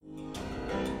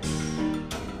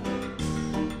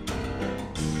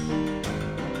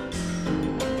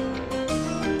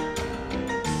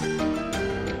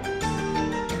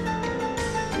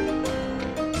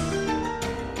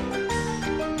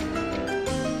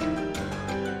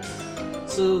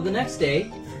So the next day,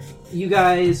 you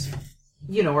guys,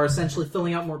 are essentially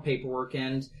filling out more paperwork,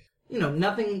 and,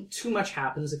 nothing too much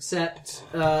happens, except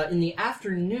in the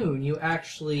afternoon, you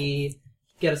actually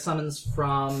get a summons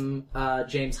from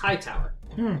James Hightower.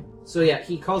 So yeah,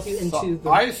 he calls you into the...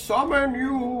 I summon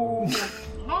you!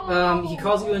 He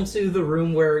calls you into the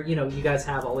room where, you guys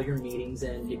have all of your meetings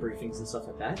and debriefings and stuff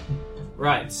like that.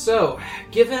 Right, so,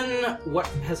 given what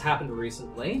has happened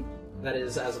recently, that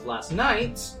is, as of last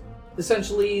night,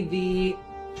 essentially the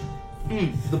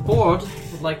board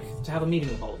would like to have a meeting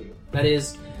with all of you. That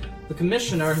is, the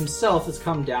commissioner himself has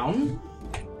come down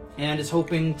and is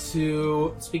hoping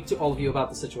to speak to all of you about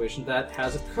the situation that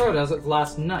has occurred as of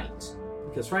last night.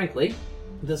 Because frankly,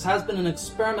 this has been an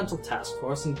experimental task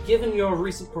force, and given your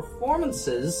recent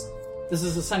performances, this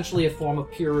is essentially a form of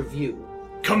peer review.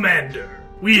 Commander,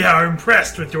 we are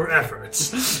impressed with your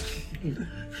efforts.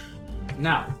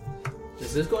 Now,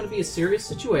 this is going to be a serious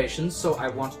situation, so I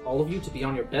want all of you to be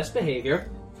on your best behavior.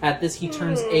 At this, he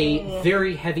turns a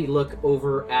very heavy look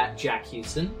over at Jack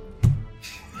Houston.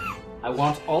 I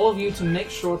want all of you to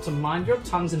make sure to mind your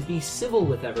tongues and be civil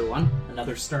with everyone.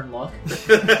 Another stern look.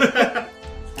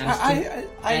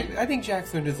 I think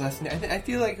Jack's learned his lesson. I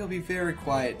feel like he'll be very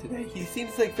quiet today. He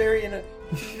seems like he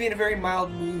seems to be in a very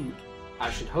mild mood. I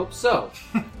should hope so.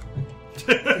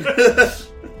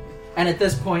 And at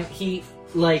this point, he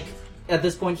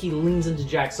leans into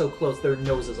Jack so close their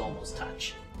noses almost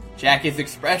touch. Jack is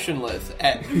expressionless,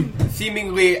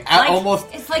 seemingly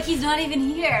It's like he's not even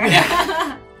here.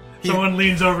 Yeah. Someone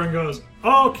leans over and goes,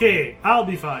 "Okay, I'll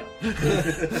be fine."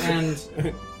 And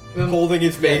holding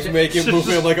his face, making him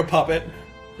moving like a puppet.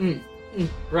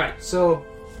 Right. So,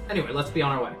 anyway, let's be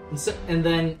on our way. And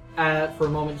then, for a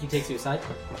moment, he takes you aside.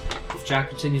 If Jack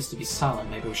continues to be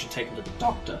silent, maybe we should take him to the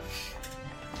doctor.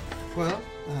 Well,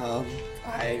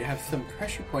 I have some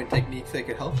pressure point techniques that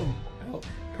could help him.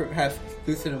 Perhaps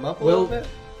loosen him up a little bit.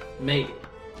 Maybe.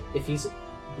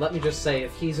 Let me just say,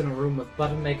 if he's in a room with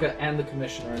Buttermaker and the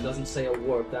Commissioner and doesn't say a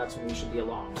word, that's when we should be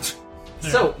alarmed.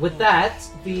 So, with that,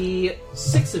 the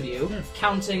 6 of you,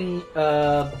 counting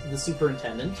the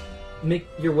Superintendent, make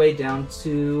your way down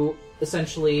to,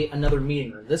 essentially, another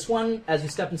meeting room. This one, as you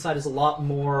step inside, is a lot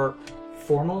more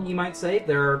formal, you might say.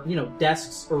 There are,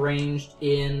 desks arranged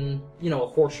in, a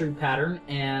horseshoe pattern,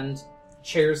 and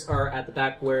chairs are at the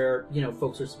back where,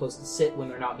 folks are supposed to sit when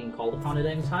they're not being called upon at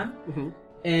any time. Mm-hmm.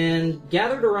 And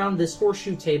gathered around this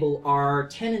horseshoe table are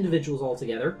 10 individuals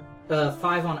altogether, 5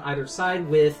 on either side,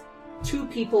 with 2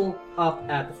 people up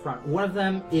at the front. One of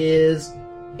them is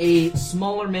a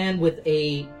smaller man with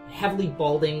a heavily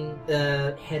balding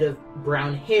head of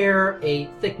brown hair, a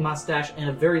thick mustache, and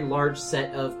a very large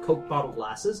set of Coke bottle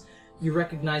glasses. You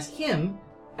recognize him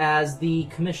as the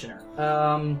commissioner.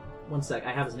 One sec,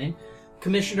 I have his name.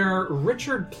 Commissioner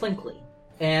Richard Plinkley.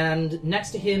 And next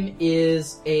to him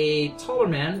is a taller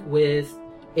man with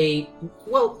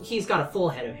he's got a full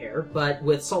head of hair, but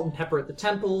with salt and pepper at the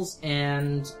temples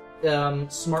and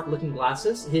smart-looking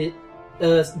glasses.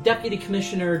 Deputy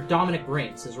Commissioner Dominic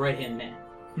Rains, his right-hand man.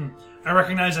 I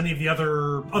recognize any of the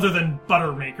other than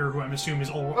Buttermaker, who I'm assuming is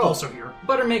also here.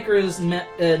 Buttermaker is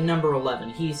number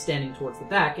 11. He's standing towards the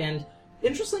back, and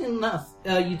interestingly enough,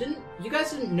 you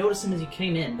guys didn't notice him as you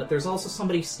came in, but there's also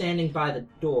somebody standing by the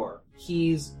door.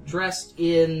 He's dressed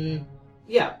in...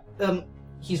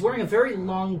 he's wearing a very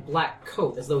long black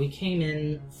coat, as though he came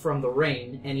in from the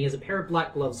rain, and he has a pair of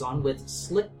black gloves on with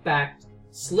slicked back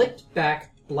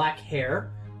black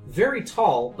hair. Very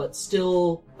tall, but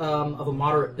still of a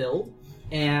moderate build.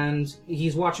 And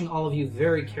he's watching all of you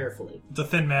very carefully. The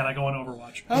thin man I go on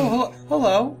Overwatch. Oh,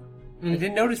 hello. I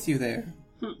didn't notice you there.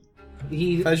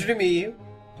 Pleasure to meet you.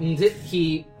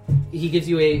 He gives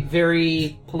you a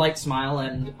very polite smile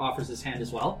and offers his hand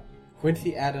as well.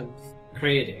 Quincy Adams.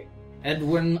 Creedy.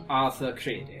 Edwin Arthur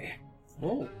Creedy.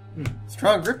 Oh.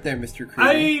 Strong grip there, Mr.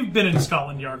 Creedy. I've been in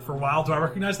Scotland Yard for a while. Do I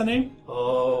recognize the name?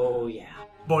 Oh, yeah.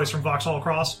 Boys from Vauxhall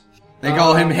Cross. They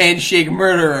call him Handshake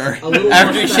Murderer.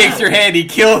 After he shakes your hand, he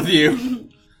kills you.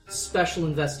 Special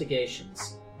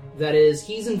investigations. That is,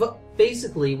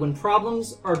 basically, when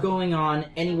problems are going on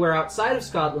anywhere outside of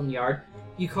Scotland Yard,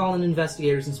 you call in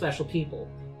investigators and special people.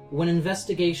 When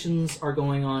investigations are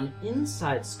going on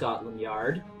inside Scotland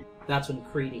Yard, that's when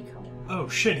Creedy comes in. Oh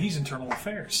shit, he's Internal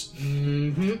Affairs.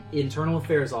 Mm-hmm. Internal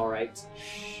Affairs, alright.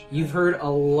 You've heard a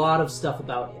lot of stuff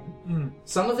about him.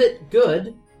 Some of it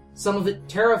good, some of it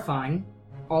terrifying,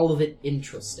 all of it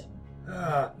interesting.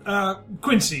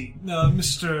 Quincy,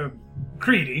 Mr.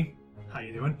 Creedy, how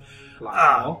you doing?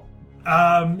 Wow.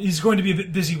 He's going to be a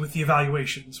bit busy with the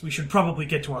evaluations. We should probably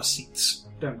get to our seats.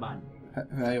 Don't mind me.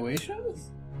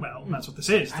 Evaluations? Well, that's what this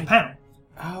is, the panel.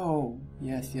 Oh,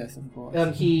 yes, of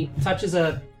course. He touches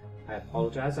a... I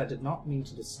apologize, I did not mean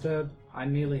to disturb.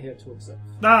 I'm merely here to observe.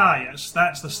 Ah, yes,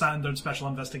 that's the standard special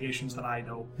investigations that I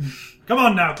know. Come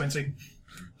on now, Quincy.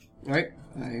 Alright,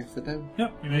 I sit down.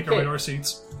 Yep, we make our way to our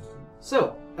seats.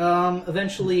 So,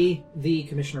 eventually the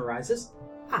commissioner rises.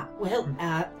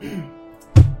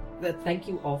 Thank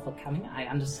you all for coming. I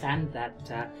understand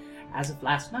that, as of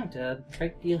last night, a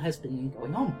great deal has been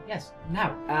going on. Yes.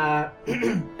 Now,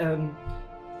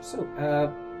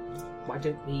 why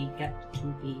don't we get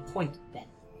to the point then?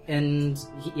 And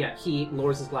he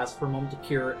lowers his glass for a moment to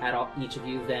peer at each of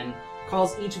you, then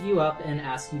calls each of you up and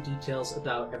asks you details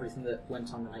about everything that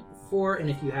went on the night before, and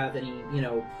if you have any,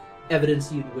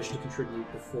 evidence you'd wish to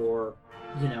contribute before,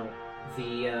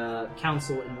 the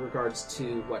council in regards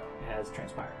to what has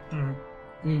transpired.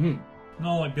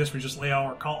 No, like this, we just lay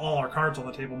all our cards on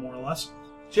the table, more or less.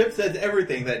 Chip says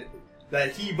everything that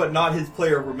he, but not his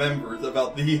player, remembers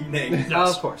about the evening.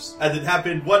 Yes. Of course. As it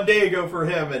happened one day ago for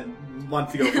him and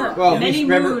months ago for us. Well, Many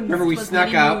remember we moons, snuck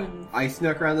many out. moons. I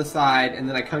snuck around the side, and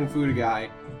then I kung fu'd a guy,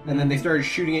 and then they started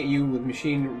shooting at you with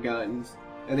machine guns,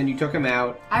 and then you took him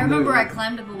out. I remember I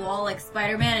climbed up a wall like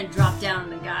Spider-Man and dropped down on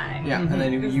the guy. Yeah, and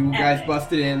then It was you guys epic.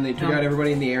 busted in. They took out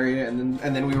everybody in the area, and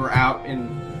then we were out, and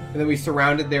then we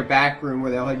surrounded their back room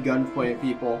where they all had guns pointed at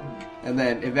people, and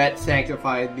then Yvette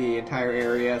sanctified the entire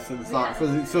area, so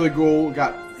the ghoul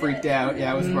got freaked out.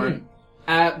 Yeah, it was fun.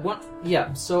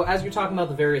 So as you're talking about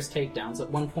the various takedowns, at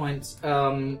one point,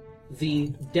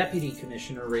 the deputy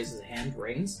commissioner raises a hand,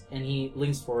 rings, and he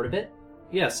leans forward a bit.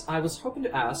 Yes, I was hoping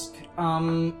to ask,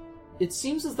 it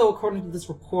seems as though according to this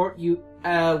report,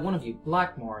 one of you,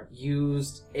 Blackmore,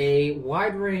 used a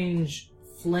wide-range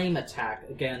flame attack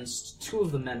against two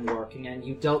of the men working, and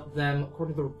you dealt them,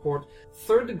 according to the report,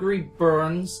 third-degree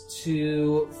burns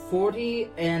to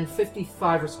 40 and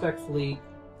 55, respectively,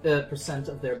 percent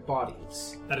of their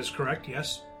bodies. That is correct,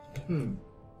 yes.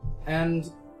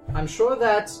 And I'm sure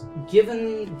that,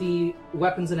 given the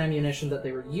weapons and ammunition that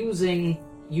they were using,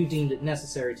 you deemed it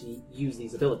necessary to use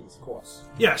these abilities, of course.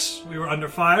 Yes, we were under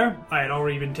fire. I had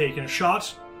already been taking a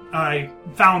shot. I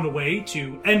found a way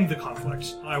to end the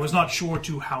conflict. I was not sure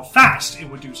to how fast it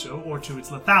would do so, or to its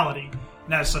lethality,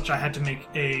 and as such I had to make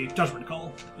a judgment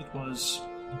call. It was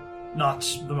not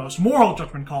the most moral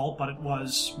judgment call, but it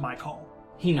was my call.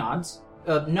 He nods,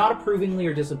 not approvingly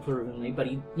or disapprovingly, but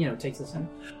he, takes this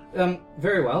in.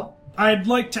 Very well. I'd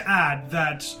like to add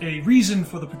that a reason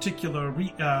for the particular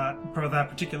for that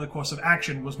particular course of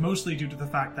action was mostly due to the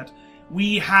fact that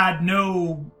we had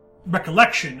no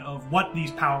recollection of what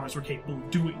these powers were capable of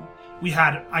doing. We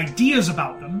had ideas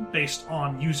about them based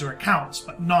on user accounts,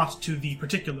 but not to the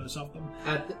particulars of them.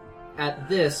 At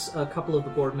this, a couple of the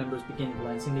board members begin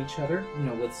glancing at each other,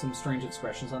 with some strange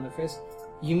expressions on their face.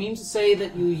 You mean to say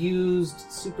that you used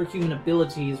superhuman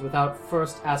abilities without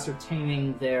first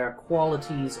ascertaining their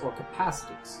qualities or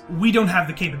capacities? We don't have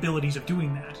the capabilities of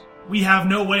doing that. We have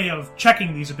no way of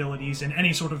checking these abilities in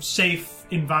any sort of safe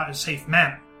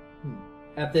manner.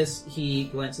 At this, he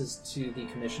glances to the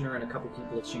commissioner and a couple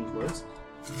people exchange words.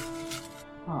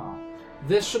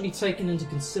 This should be taken into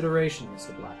consideration,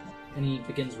 Mr. Blackmore. And he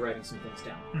begins writing some things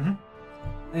down.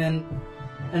 And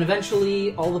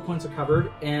eventually, all the points are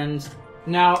covered, and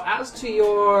now, as to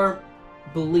your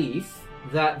belief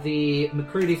that the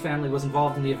McCready family was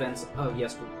involved in the event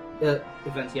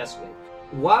yesterday,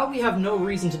 while we have no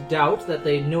reason to doubt that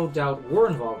they no doubt were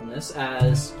involved in this,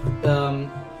 as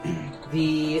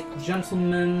the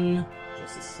gentleman,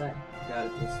 just a sec, got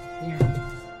it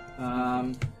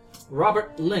here,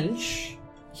 Robert Lynch,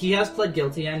 he has pled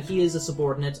guilty and he is a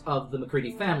subordinate of the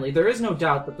McCready family. There is no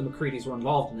doubt that the McCreadys were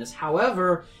involved in this.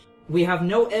 However, we have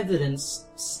no evidence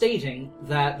stating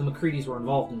that the McCreadys were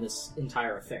involved in this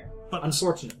entire affair,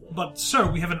 unfortunately. But,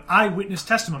 sir, we have an eyewitness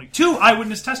testimony. 2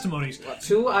 eyewitness testimonies.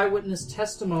 2 eyewitness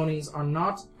testimonies are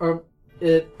not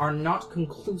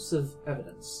conclusive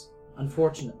evidence,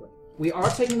 unfortunately. We are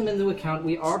taking them into account.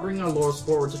 We are bringing our lawyers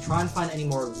forward to try and find any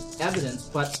more evidence,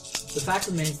 but the fact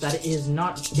remains that it is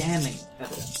not damning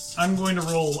evidence. I'm going to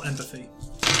roll empathy.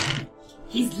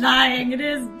 He's lying. It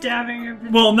is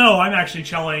damning. Well, no, I'm actually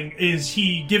telling, is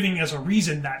he giving as a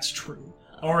reason that's true?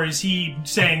 Or is he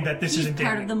saying that this isn't He's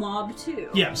part damning? of the mob, too.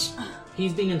 Yes.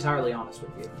 He's being entirely honest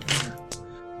with you.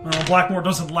 Well, Blackmore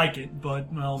doesn't like it,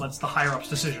 but, well, that's the higher-up's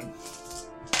decision.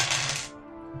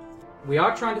 We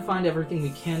are trying to find everything we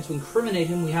can to incriminate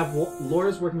him. We have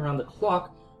lawyers working around the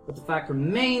clock, but the fact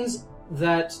remains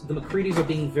that the McCreadys are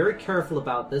being very careful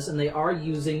about this, and they are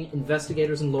using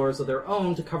investigators and lawyers of their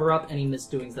own to cover up any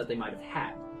misdoings that they might have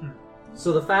had.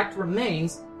 So the fact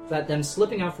remains that them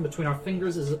slipping out from between our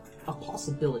fingers is a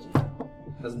possibility.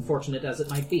 as unfortunate as it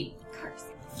might be.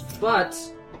 But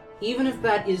even if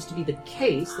that is to be the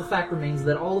case, the fact remains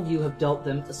that all of you have dealt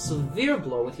them a severe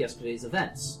blow with yesterday's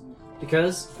events.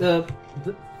 Because you've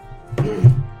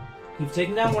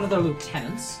taken down one of their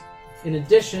lieutenants. In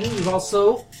addition, you've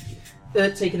also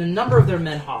taken a number of their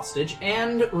men hostage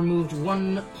and removed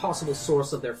one possible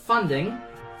source of their funding.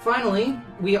 Finally,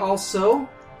 we also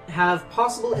have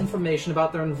possible information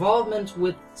about their involvement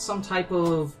with some type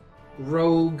of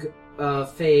rogue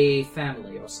Fey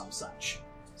family or some such.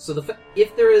 So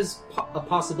if there is a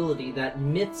possibility that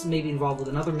myths may be involved with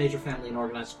another major family in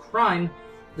organized crime,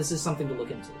 this is something to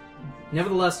look into.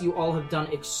 Nevertheless, you all have done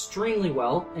extremely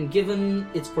well, and given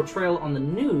its portrayal on the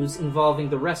news involving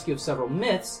the rescue of several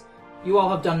myths, you all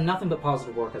have done nothing but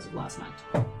positive work as of last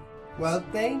night. Well,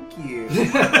 thank you.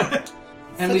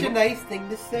 And Such a nice thing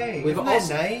to say. Isn't that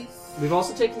nice? We've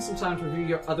also taken some time to review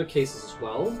your other cases as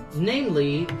well,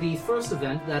 namely the first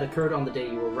event that occurred on the day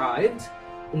you arrived,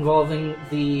 involving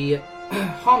the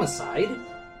homicide,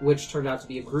 which turned out to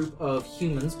be a group of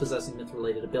humans possessing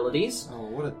myth-related abilities. Oh,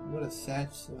 what a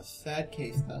sad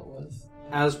case that was.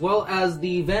 As well as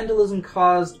the vandalism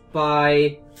caused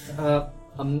by a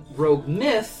rogue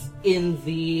myth in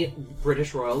the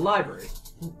British Royal Library.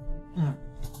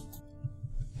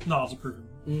 Knowledge proven.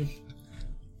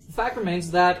 The fact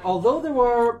remains that although there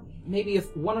were maybe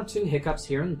one or two hiccups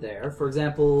here and there, for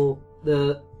example,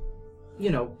 folks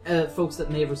that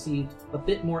may have received a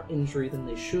bit more injury than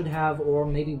they should have, or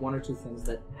maybe one or two things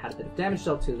that had a bit of damage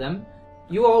dealt to them,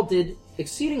 you all did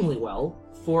exceedingly well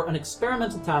for an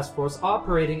experimental task force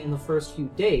operating in the first few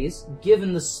days,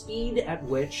 given the speed at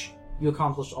which you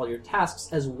accomplished all your tasks,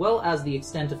 as well as the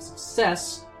extent of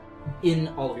success in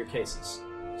all of your cases.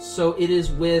 So it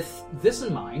is with this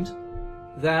in mind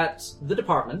that the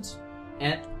department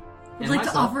and Would like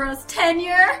myself, to offer us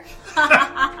tenure?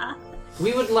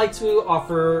 we would like to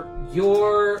offer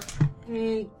your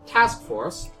task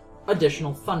force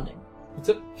additional funding.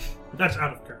 That's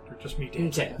out of character, just me taking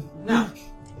Okay. Now,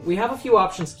 we have a few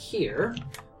options here,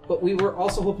 but we were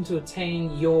also hoping to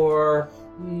attain your...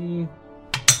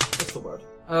 what's the word?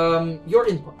 Your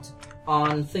input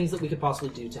on things that we could possibly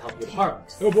do to help your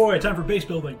department. Oh boy, time for base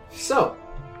building. So,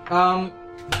 at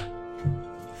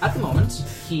the moment,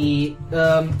 he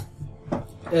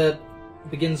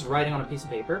begins writing on a piece of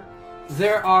paper.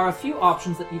 There are a few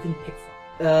options that you can pick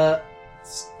from.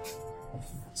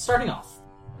 Starting off,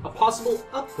 a possible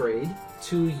upgrade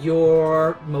to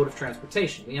your mode of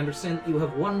transportation. We understand that you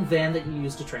have one van that you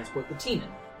use to transport the team in.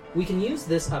 We can use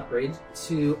this upgrade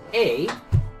to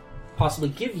possibly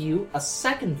give you a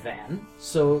second van,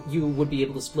 so you would be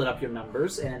able to split up your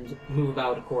numbers and move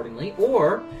about accordingly,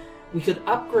 or we could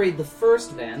upgrade the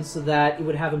first van so that it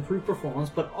would have improved performance,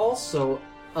 but also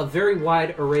a very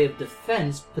wide array of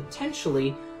defense,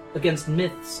 potentially against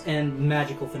myths and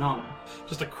magical phenomena.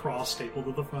 Just a cross staple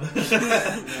to the front.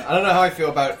 I don't know how I feel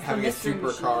about having a mystery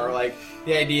supercar. machine. Like,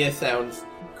 the idea sounds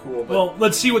cool, but... Well,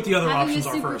 let's see what the other Having options a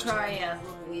are first. supercar, yeah, is a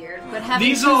little weird. But having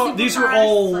These two are supercars,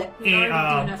 all like, we already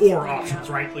do enough to or bring it options, up.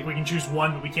 right? Like we can choose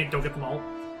one, but we don't get them all.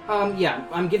 Yeah,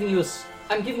 I'm giving you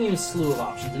a slew of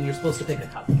options, and you're supposed to pick a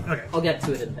couple. Okay. I'll get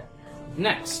to it in a bit.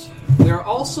 Next, we are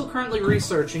also currently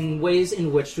researching ways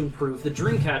in which to improve the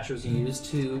dream catchers used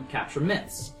to capture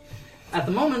myths. At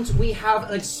the moment, we have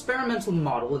an experimental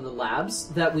model in the labs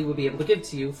that we would be able to give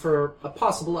to you for a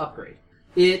possible upgrade.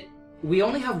 We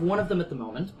only have one of them at the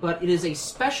moment, but it is a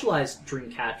specialized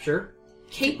dream catcher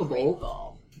capable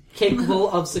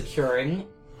of securing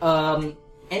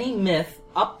any myth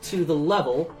up to the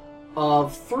level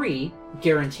of 3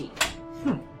 guaranteed.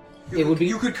 It would be.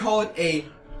 You could call it a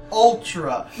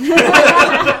ultra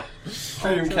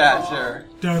Dreamcatcher.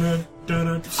 Dun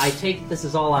dun. I take this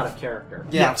is all out of character.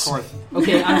 Yeah, Yes. of course.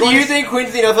 Okay, I'm Do going you to, think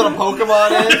Quincy knows what a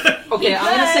Pokemon is? okay, I'm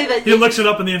going to say that He looks it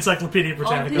up in the Encyclopedia All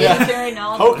Britannica. being very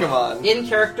knowledgeable. Pokemon. in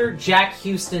character, Jack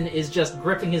Houston is just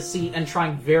gripping his seat and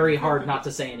trying very hard not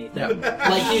to say anything.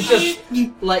 Like he's just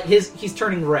like he's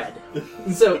turning red.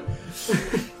 So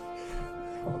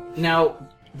now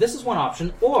this is one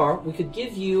option, or we could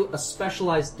give you a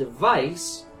specialized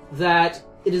device that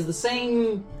it is the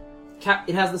same.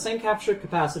 It has the same capture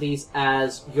capacities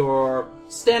as your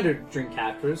standard dream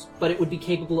captures, but it would be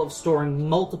capable of storing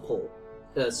multiple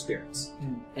spirits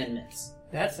and myths.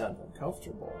 That sounds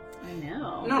uncomfortable. I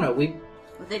know. No, Would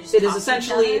they just it is talk to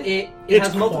essentially each other? it It's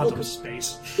has multiple. quantum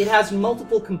space. It has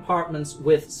multiple compartments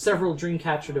with several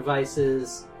Dreamcatcher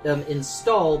devices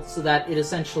installed, so that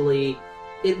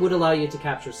it would allow you to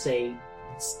capture, say,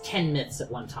 10 myths at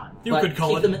one time. You But could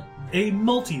call keep it them a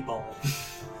multi-ball.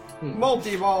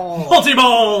 Multi-ball!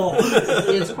 Multi-ball!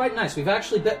 It's quite nice. We've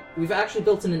actually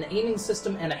built in an aiming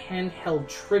system and a handheld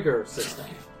trigger system.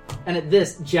 And at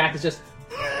this, Jack is just...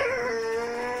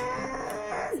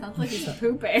 Sounds like he's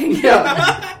pooping.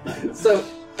 Yeah. So,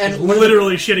 and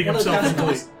Literally shitting one of the himself in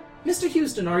guys glee. goes, Mr.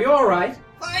 Houston, are you alright?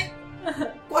 Fine.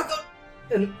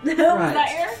 And,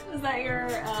 Was that your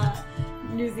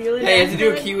New Zealand? Hey, you have to do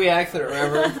a accent? Kiwi accent,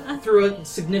 remember? through a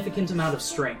significant amount of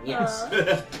strain, yes.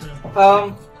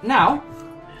 Now,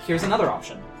 here's another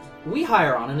option. We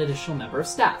hire on an additional member of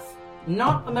staff.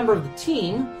 Not a member of the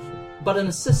team, but an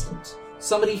assistant.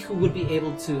 Somebody who would be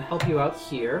able to help you out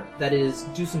here, that is,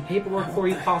 do some paperwork for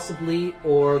you possibly,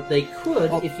 or they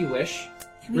could, if you wish.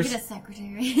 Can we get a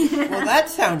secretary? Well, that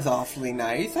sounds awfully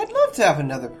nice. I'd love to have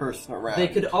another person around. They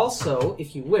could also,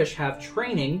 if you wish, have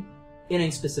training in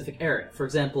a specific area. For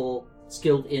example,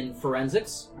 skilled in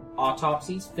forensics,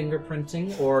 autopsies,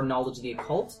 fingerprinting, or knowledge of the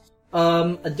occult.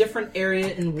 A different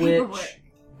area in Paperwork. which...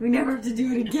 We never have to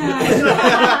do it again.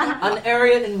 An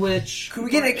area in which... Could we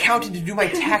get an accountant to do my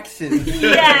taxes?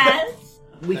 Yes!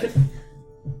 We could...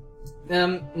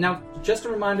 now, just a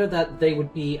reminder that they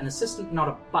would be an assistant, not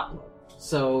a butler.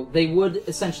 So they would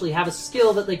essentially have a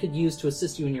skill that they could use to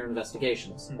assist you in your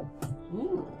investigations.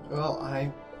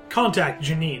 Well, Contact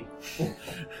Janine.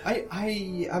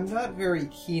 I'm not very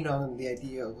keen on the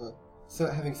idea of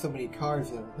having so many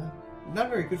cars. Not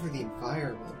very good for the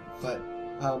environment. But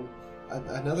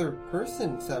another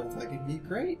person sounds like it'd be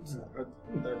great. Are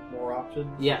there more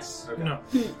options? Yes. Okay. No.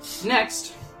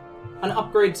 Next, an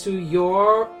upgrade to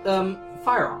your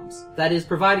firearms. That is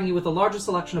providing you with a larger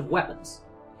selection of weapons.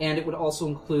 And it would also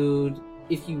include,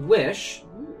 if you wish,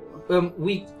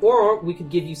 we could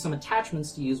give you some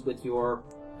attachments to use with your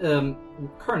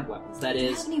current weapons. That Do you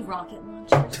is, have any rocket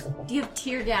launchers? Do you have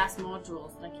tear gas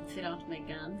modules that can fit onto my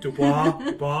gun?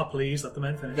 Dubois, please let the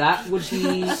men finish.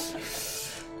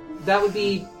 that would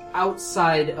be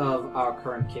outside of our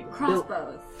current capability.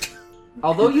 Crossbows.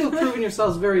 Although you have proven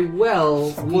yourselves very well,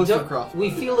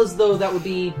 we feel as though that would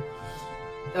be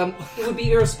it would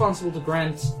be irresponsible to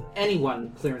grant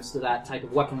anyone clearance to that type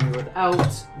of weaponry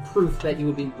without proof that you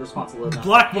would be responsible enough.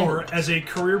 Blackmore, as a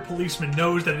career policeman,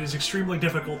 knows that it is extremely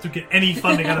difficult to get any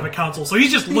funding out of a council, so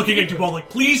he's just looking at Dubois like,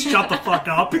 please shut the fuck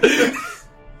up.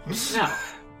 Now,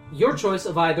 your choice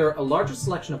of either a larger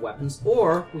selection of weapons,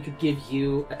 or we could give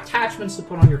you attachments to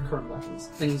put on your current weapons.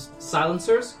 Things,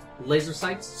 silencers, laser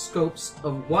sights, scopes, a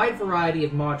wide variety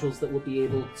of modules that will be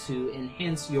able to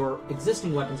enhance your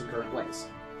existing weapons in current ways.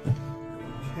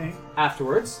 Okay.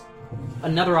 Afterwards,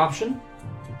 another option,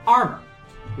 armor.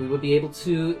 We would be able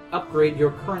to upgrade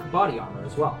your current body armor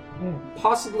as well.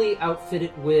 Possibly outfit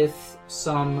it with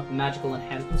some magical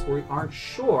enhancements. We aren't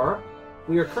sure.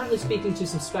 We are currently speaking to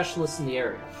some specialists in the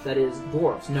area. That is,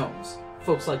 dwarves, gnomes.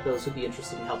 Folks like those would be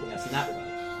interested in helping us in that regard.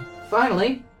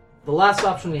 Finally, the last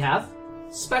option we have,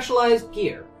 specialized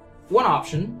gear. One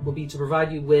option would be to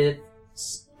provide you with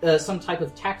some type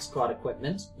of tax squad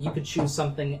equipment. You could choose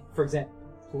something, for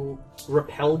example,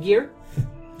 rappel gear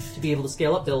to be able to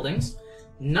scale up buildings,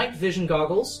 night vision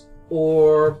goggles,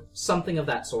 or something of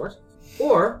that sort.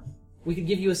 Or we could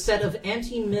give you a set of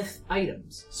anti-myth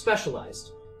items,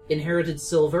 specialized. Inherited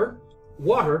silver,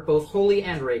 water, both holy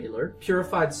and regular,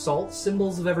 purified salt,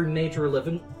 symbols of every major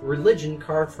religion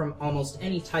carved from almost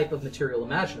any type of material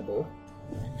imaginable.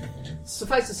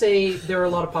 Suffice to say, there are a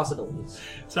lot of possibilities.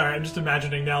 Sorry, I'm just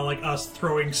imagining now, like, us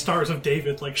throwing Stars of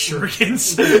David like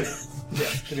shurikens. Yeah,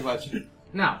 pretty much.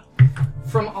 Now,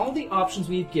 from all the options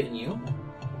we've given you,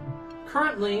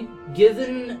 currently,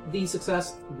 given the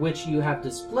success which you have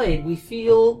displayed, we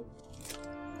feel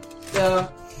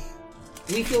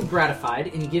gratified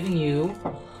in giving you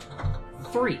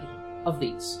 3 of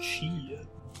these. Shit.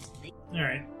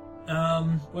 Alright.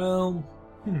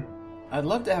 I'd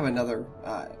love to have another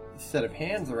set of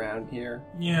hands around here.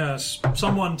 Yes,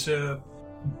 someone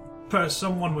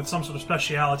with some sort of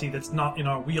speciality that's not in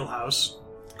our wheelhouse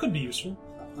could be useful.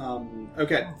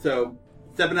 Okay, so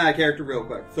stepping out of character real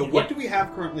quick. So what Yeah. do we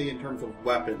have currently in terms of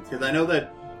weapons? Because I know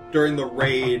that during the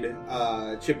raid,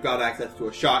 Chip got access to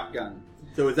a shotgun.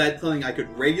 So is that something I could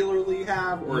regularly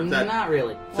have, or is that... Not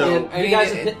really. So- I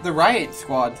mean, the riot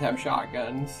squads have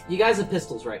shotguns. You guys have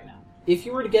pistols right now. If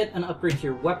you were to get an upgrade to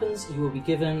your weapons, you will be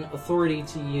given authority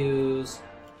to use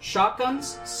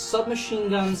shotguns, submachine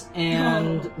guns,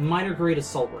 and minor-grade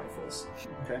assault rifles.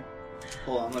 Okay.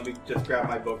 Hold on, let me just grab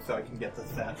my book so I can get the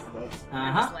stats for those.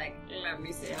 Uh-huh. Like, let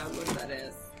me see how good that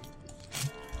is.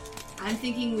 I'm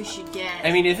thinking we should get...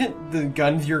 I mean, isn't the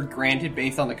guns you're granted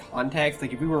based on the context?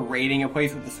 Like, if we were raiding a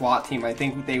place with the SWAT team, I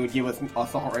think they would give us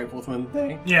assault rifles, wouldn't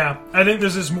they? Yeah, I think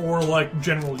this is more like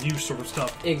general use sort of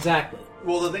stuff. Exactly.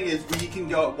 Well, the thing is, we can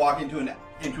walk into an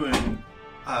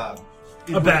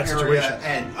A bad area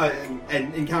situation.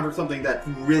 and encounter something that's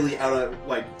really out of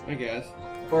like. I guess.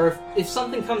 Or if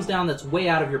something comes down that's way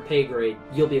out of your pay grade,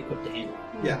 you'll be equipped to handle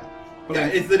it. Yeah,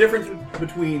 it's the difference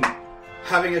between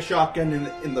having a shotgun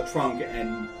in the trunk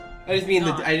and. I just mean,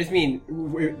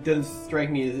 it doesn't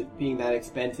strike me as it being that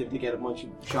expensive to get a bunch of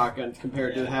shotguns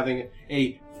compared to having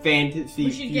a fantasy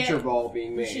feature ball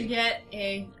being made. We should get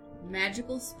a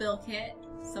magical spill kit,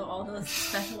 so all those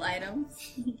special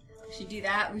items. We should do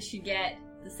that. We should get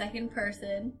the second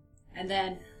person, and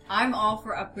then I'm all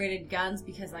for upgraded guns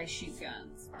because I shoot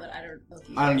guns, but I don't know if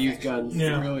you I don't guys use actually guns,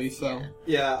 really, so...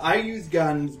 Yeah, I use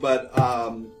guns, but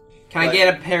Can I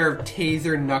get a pair of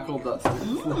taser knuckle dusters?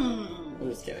 I'm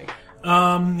just kidding.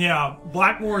 Yeah,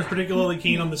 Blackmore is particularly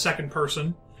keen on the second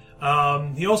person.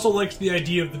 He also likes the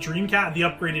idea of the the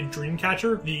upgraded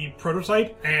Dreamcatcher, the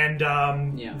prototype, and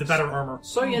the better armor.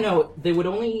 So you know, they would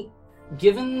only,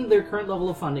 given their current level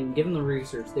of funding, given the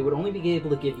research, they would only be able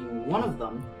to give you one of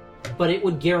them, but it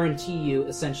would guarantee you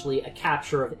essentially a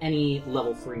capture of any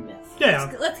level 3 myth.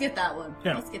 Yeah. Let's get that one.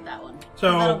 Yeah. Let's get that one.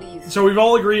 That'll be useful. So we've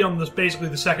all agreed on this, basically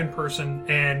the second person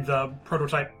and the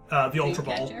prototype, the Ultra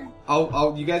Ball.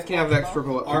 Dreamcatcher? You guys can have extra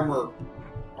bullet armor.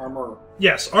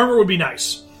 Yes, armor would be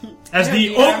nice. As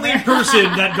the only person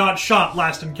that got shot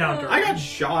last encounter. I got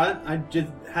shot. I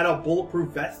just had a bulletproof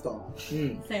vest on.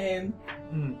 Same.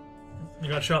 You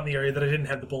got shot in the area that I didn't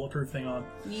have the bulletproof thing on.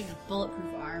 Need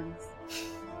bulletproof arms.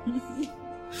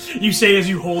 You say as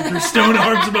you hold your stone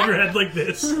arms above your head like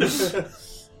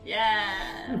this.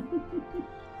 Yeah.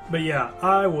 But yeah,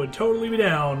 I would totally be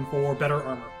down for better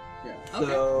armor. Yeah. Okay,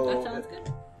 So, that sounds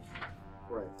good.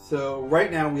 Right. So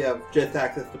right now we have just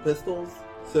access to pistols.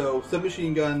 So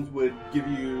submachine guns would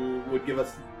give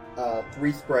us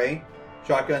 3 spray.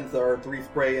 Shotguns are 3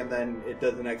 spray, and then it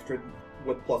does an extra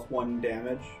with +1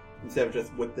 damage instead of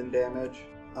just within damage.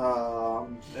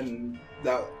 And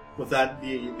that was that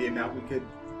the amount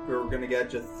we were gonna get,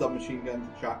 just submachine guns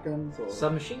and shotguns, or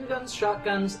Submachine guns,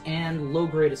 shotguns, and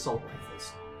low-grade assault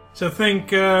rifles. So think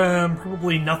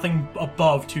probably nothing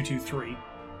above 223.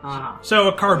 Uh-huh. So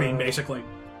a carbine, basically.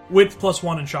 With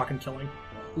 +1 and shotgun killing.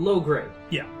 Low grade.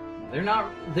 Yeah. They're not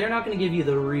going to give you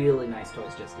the really nice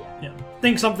toys just yet. Yeah.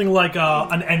 Think something like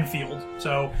an Enfield.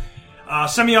 So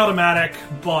semi-automatic,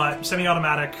 but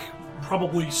semi-automatic,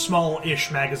 probably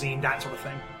small-ish magazine, that sort of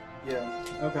thing. Yeah.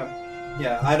 Okay.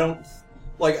 Yeah,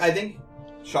 I think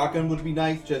shotgun would be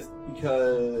nice just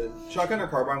because shotgun or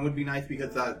carbine would be nice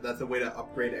because that's a way to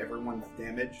upgrade everyone's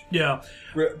damage. Yeah.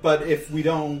 But if we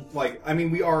don't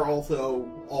we are also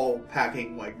all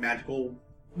packing magical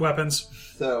Weapons.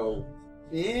 So,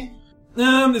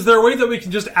 Is there a way that we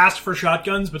can just ask for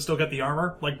shotguns but still get the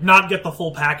armor? Like, not get the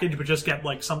full package, but just get,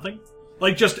 something?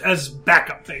 Like, just as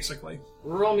backup, basically.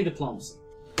 Roll me diplomacy.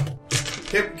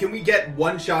 Can we get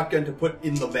one shotgun to put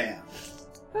in the van?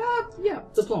 Yeah,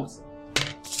 diplomacy.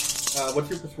 What's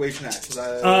your persuasion at?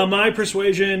 'Cause My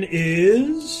persuasion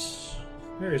is...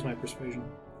 Where is my persuasion?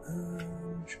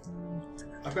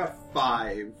 I've got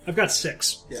 5. I've got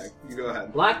 6. Yeah, you go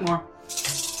ahead. Blackmore.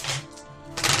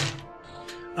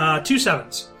 2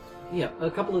 7s. Yeah, a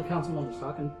couple of councilmen are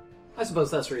talking. I suppose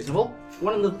that's reasonable.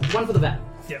 One for the van.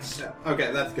 Yes. Yeah.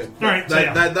 Okay, that's good. All right,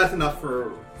 That's enough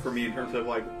for me in terms of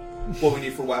what we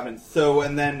need for weapons. So,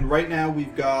 and then right now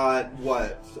we've got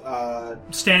what?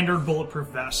 Standard bulletproof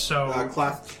vest. So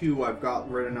class 2 I've got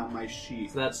written on my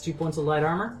sheet. So that's 2 points of light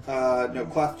armor? No,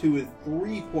 class 2 is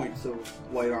 3 points of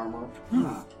light armor.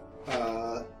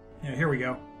 yeah, here we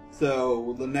go.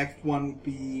 So the next one would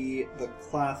be the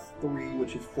class 3,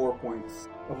 which is 4 points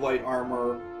of light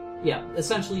armor. Yeah,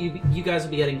 essentially you guys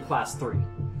will be getting class 3.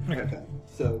 Okay.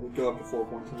 So we go up to 4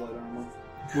 points of light armor.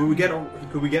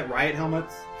 Could we get riot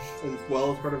helmets as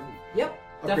well as part of Yep,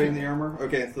 upgrading definitely. the armor?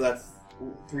 Okay, so that's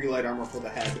 3 light armor for the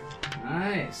head.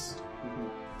 Nice.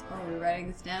 Are we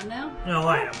writing this down now? No,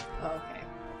 I am. Oh, okay.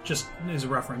 Just as a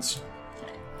reference.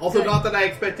 Also, Good. not that I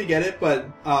expect to get it, but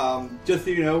just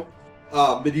so you know,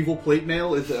 medieval plate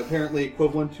mail is apparently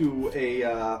equivalent to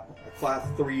a class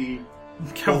 3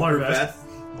 Kevlar bulletproof vest.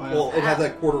 Wow. Well, it has a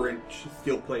 1/4 inch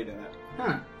steel plate in it.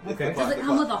 Huh. Okay. Does it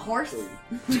come with a horse?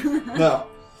 No.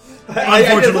 I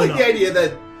just Unfortunately like the not.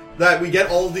 idea that we get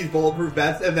all of these bulletproof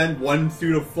vests and then one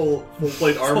suit of full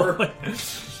plate armor.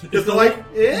 Just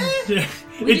Yeah.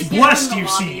 We It's just get blessed, them in you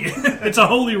the see. lobby. It's a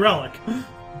holy relic.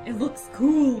 It looks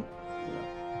cool.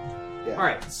 Yeah.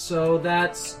 Alright, so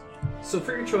that's So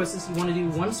for your choices, you want to do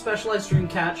one specialized dream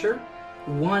catcher,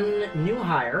 one new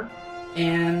hire,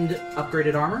 and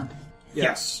upgraded armor?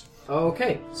 Yes.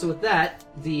 Okay, so with that,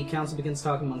 the council begins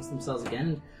talking amongst themselves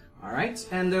again. Alright,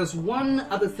 and there's one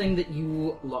other thing that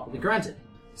you lawfully granted.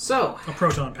 So, A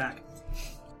proton pack.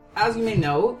 as you may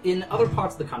know, in other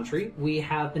parts of the country, we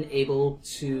have been able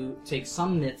to take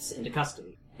some myths into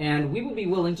custody. And we will be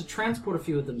willing to transport a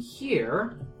few of them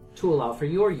here to allow for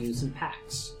your use in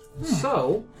packs.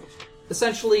 So,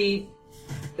 essentially,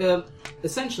 out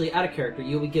of character,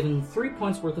 you'll be given 3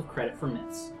 points worth of credit for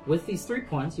myths. With these 3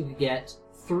 points, you could get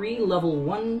 3 level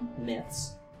 1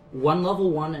 myths, 1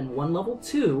 level 1 and 1 level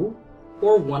 2,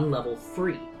 or 1 level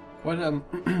 3. What,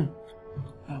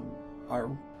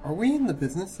 are we in the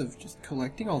business of just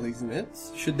collecting all these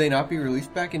myths? Should they not be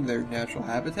released back into their natural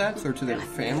habitats or to their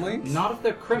families? Not if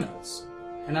they're criminals.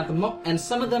 And and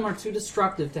some of them are too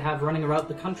destructive to have running around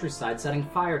the countryside setting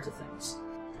fire to things.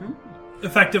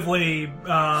 Effectively,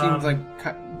 Seems like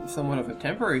somewhat of a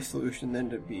temporary solution then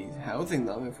to be housing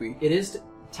them if we... It is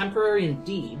temporary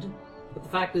indeed, but the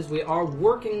fact is we are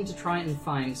working to try and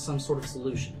find some sort of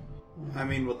solution. I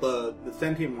mean, with the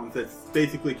sentient ones, it's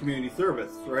basically community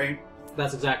service, right?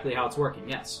 That's exactly how it's working,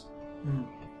 yes.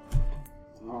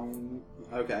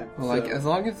 Okay. Well, like, as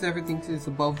long as everything is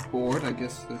above board, I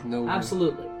guess there's no...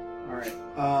 Absolutely. Alright.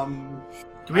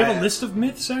 do we have a list of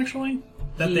myths, actually,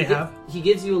 that they have? He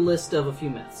gives you a list of a few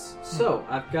myths. So,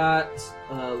 I've got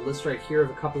a list right here of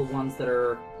a couple of ones that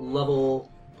are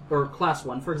level, or class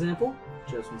 1, for example.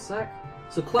 Just one sec.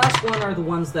 So class 1 are the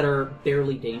ones that are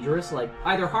barely dangerous, like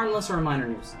either harmless or a minor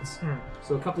nuisance.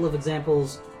 So a couple of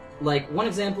examples, like one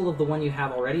example of the one you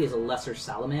have already is a lesser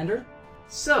salamander.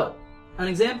 So, an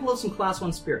example of some class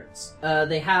 1 spirits.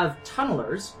 They have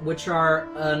tunnelers, which are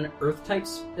an earth-type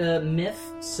myth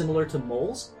similar to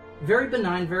moles. Very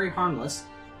benign, very harmless,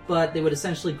 but they would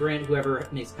essentially grant whoever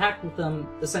makes a pact with them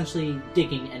essentially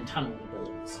digging and tunneling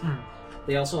abilities.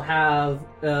 They also have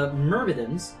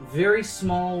myrmidons, very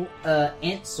small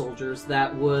ant soldiers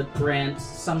that would grant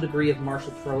some degree of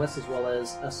martial prowess as well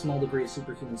as a small degree of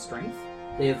superhuman strength.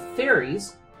 They have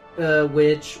fairies,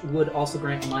 which would also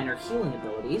grant minor healing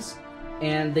abilities.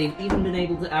 And they've even been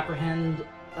able to apprehend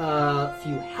a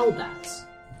few hellbats,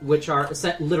 which are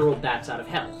literal bats out of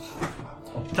hell.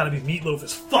 Gotta be meatloaf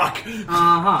as fuck!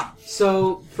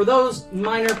 So, for those,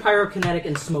 minor pyrokinetic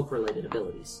and smoke-related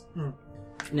abilities.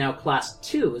 Now, Class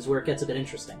 2 is where it gets a bit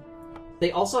interesting.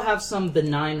 They also have some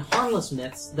benign, harmless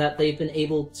myths that they've been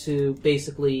able to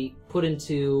basically put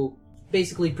into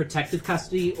protective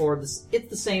custody, or it's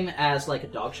the same as like a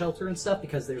dog shelter and stuff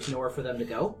because there's nowhere for them to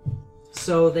go.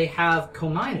 So they have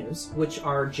Komainus, which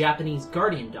are Japanese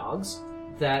guardian dogs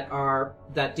that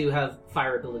do have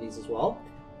fire abilities as well.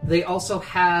 They also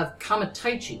have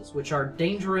Kamataichis, which are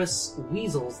dangerous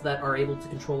weasels that are able to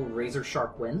control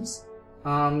razor-sharp winds.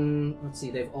 Let's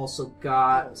see, they've also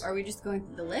got... Are we just going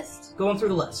through the list? Going through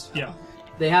the list. Yeah.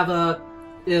 They have a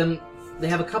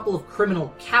couple of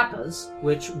criminal kappas,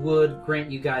 which would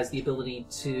grant you guys the ability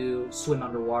to swim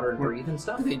underwater and breathe and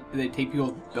stuff. Do they take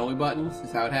people's belly buttons?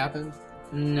 Is how it happens?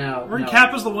 No. Weren't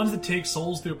Kappas the ones that take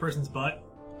souls through a person's butt?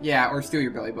 Yeah, or steal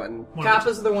your belly button.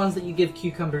 Kappas are the ones that you give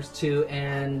cucumbers to,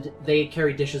 and they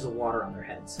carry dishes of water on their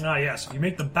heads. Ah, yes. If you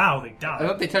make them bow, they I die.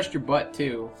 thought they touched your butt,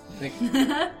 too.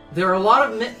 There are a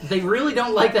lot of... They really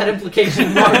don't like that implication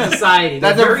in modern society.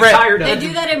 They're That's a very threat. tired of They it.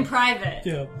 do that in private.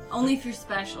 Yeah. Only if you're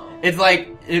special. It's like,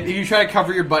 if you try to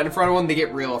cover your butt in front of one, they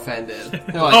get real offended.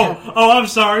 They're like, Oh, I'm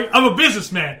sorry. I'm a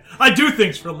businessman. I do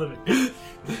things for a living.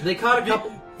 They caught a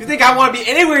couple... you think I want to be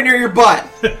anywhere near your butt?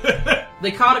 They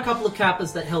caught a couple of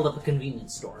kappas that held up a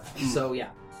convenience store. So, yeah.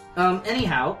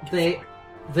 Anyhow,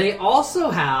 they also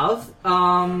have,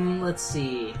 let's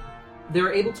see,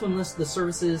 they're able to enlist the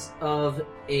services of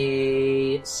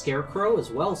a scarecrow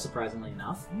as well, surprisingly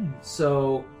enough.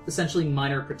 So, essentially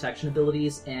minor protection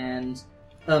abilities and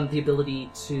the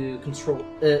ability to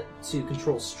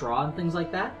control straw and things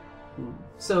like that.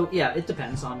 So, yeah, it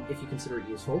depends on if you consider it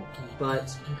useful.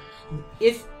 But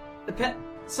if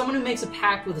someone who makes a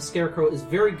pact with a scarecrow is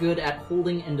very good at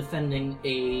holding and defending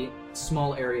a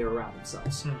small area around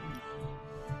themselves.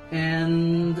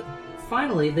 And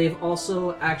finally, they've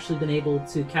also actually been able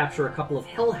to capture a couple of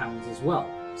hellhounds as well.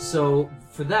 So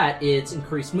for that, it's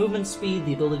increased movement speed,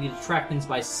 the ability to track things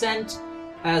by scent,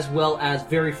 as well as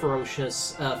very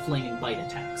ferocious flaming bite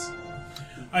attacks.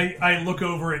 I look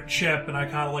over at Chip, and I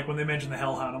kind of like, when they mention the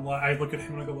Hellhound, I look at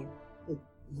him and I go,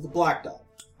 The black dog.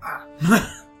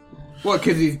 What,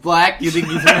 because he's black? You think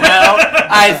he's from hell?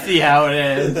 I see how it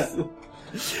is.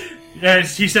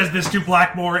 yes, he says this to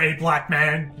Blackmore, a black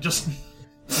man. Just...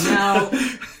 Now,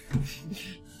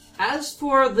 As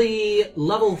for the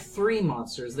level 3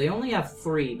 monsters, they only have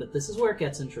 3, but this is where it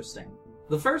gets interesting.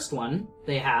 The first one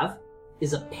they have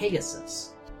is a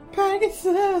Pegasus.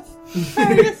 Pegasus!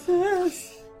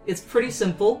 Pegasus! It's pretty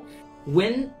simple.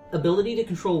 Wind, ability to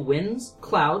control winds,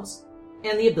 clouds,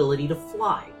 and the ability to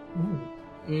fly.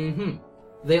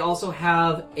 They also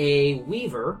have a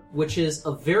Weaver, which is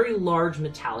a very large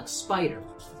metallic spider.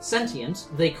 Sentient,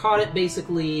 they caught it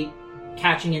basically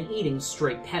catching and eating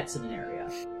stray pets in an area.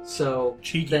 So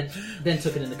Cheeky. then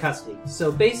took it into custody.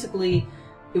 So basically,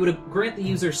 it would grant the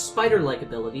user spider-like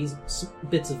abilities,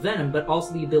 bits of venom, but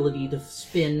also the ability to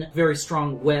spin very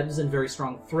strong webs and very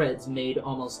strong threads made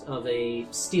almost of a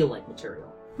steel-like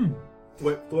material.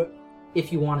 What?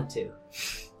 If you wanted to.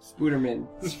 Spooderman.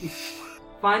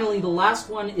 Finally, the last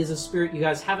one is a spirit you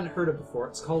guys haven't heard of before.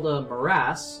 It's called a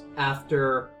morass,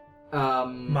 after...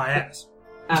 My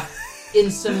ass.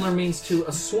 in similar means to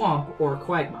a swamp or a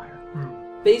quagmire.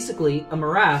 Basically, a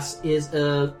morass is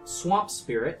a swamp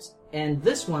spirit, and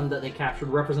this one that they captured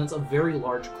represents a very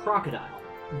large crocodile.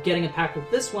 Getting a pact with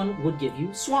this one would give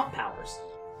you swamp powers.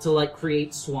 To,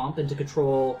 create swamp and to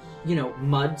control,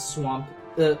 mud, swamp,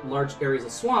 large areas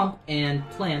of swamp, and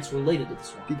plants related to the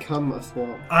swamp. Become a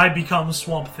swamp. I become a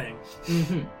Swamp Thing.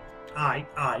 Mm-hmm.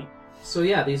 I. So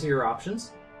yeah, these are your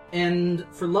options. And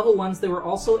for level 1s, they were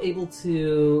also able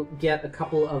to get a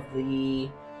couple of the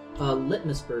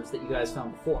litmus birds that you guys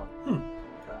found before.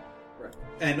 Right.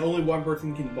 And only one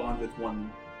person can bond with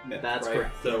one myth, That's right?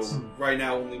 correct. So right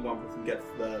now, only one person gets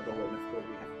the litmus bird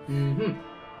we have.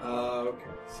 Mm-hmm.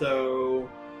 Okay.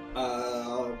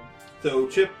 So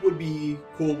Chip would be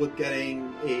cool with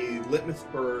getting a litmus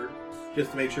bird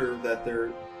just to make sure that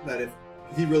if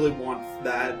he really wants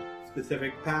that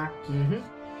specific pack. Mm-hmm.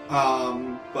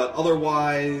 But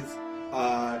otherwise,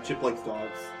 Chip likes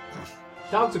dogs.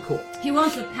 Dogs are cool. He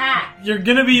wants a pack. You're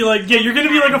gonna be like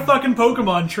a fucking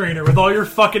Pokemon trainer with all your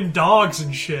fucking dogs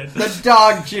and shit. The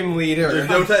dog gym leader. There's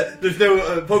no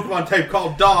Pokemon type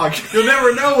called dog. You'll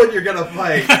never know what you're gonna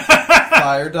fight.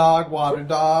 Fire dog, water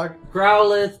dog.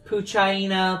 Growlithe,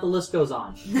 Puchaina, the list goes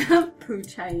on.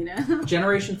 Puchaina.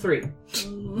 Generation 3.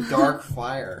 Dark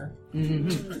fire.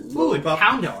 Mm-hmm. Lillipup.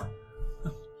 Houndour.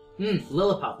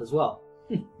 Lillipup as well.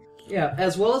 Yeah,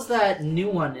 as well as that new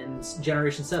one in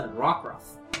Generation 7, Rockruff.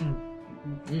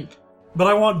 But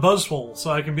I want Buzzwole, so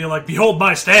I can be like, behold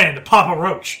my stand, Papa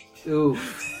Roach. Ooh.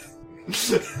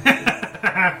 So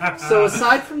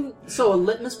a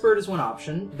litmus bird is one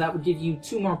option. That would give you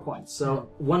 2 more points. So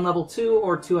one level 2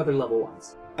 or 2 other level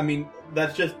 1s. I mean,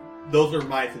 those are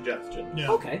my suggestions.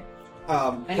 Yeah. Okay.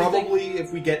 Probably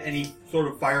if we get any sort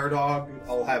of fire dog,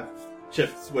 I'll have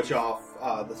Chip switch off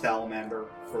the salamander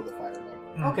for the fire dog.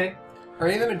 Okay. Are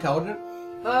any of them intelligent?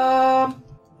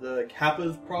 The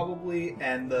Kappas probably,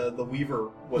 and the Weaver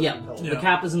was intelligent. The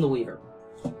Kappas and the Weaver.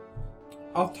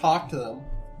 I'll talk to them.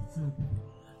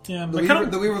 Yeah,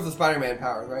 The Weaver was the Spider-Man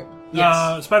powers, right?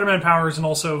 Yes. Spider-Man powers and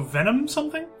also Venom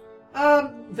something?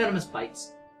 Venomous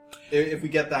bites. If we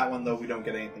get that one, though, we don't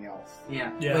get anything else.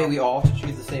 Yeah. Yeah. Wait, we all have to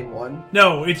choose the same one?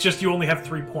 No, it's just you only have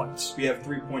 3 points. We have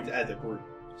 3 points as a group.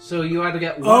 So you either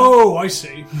get one. Oh, I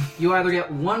see. You either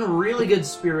get one really good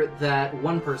spirit that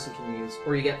one person can use,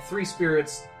 or you get 3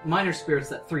 spirits, minor spirits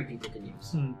that 3 people can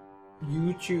use.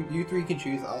 You 3 can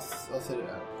choose. I'll sit it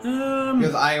out.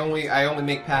 Because I only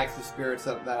make packs with spirits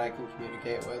that I can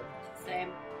communicate with.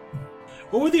 Same.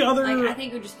 What were the other? I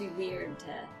think it would just be weird to.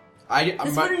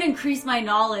 This My wouldn't increase my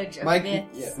knowledge of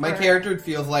myths. my character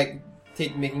feels like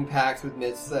making pacts with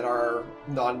myths that are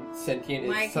non-sentient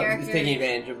My is character taking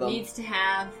advantage of them. needs to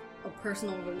have a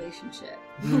personal relationship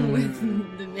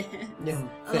with the myth. Yeah.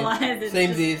 Otherwise,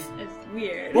 Samesies. it's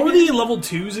weird. What were the level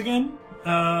 2s again?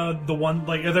 The one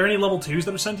are there any level 2s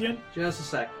that are sentient? Just a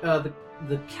sec. The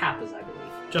Kappas, I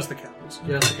believe. Just the Kappas.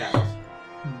 Just the Kappas.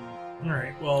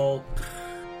 Alright, well,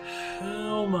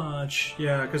 how much?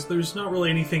 Yeah, because there's not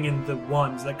really anything in the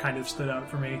ones that kind of stood out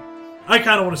for me. I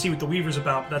kind of want to see what the Weaver's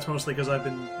about, but that's mostly because I've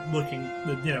been looking,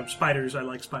 spiders, I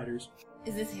like spiders.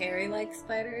 Is this Harry like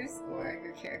spiders or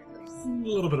your characters? A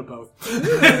little bit of both.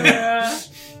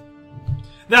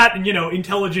 That and,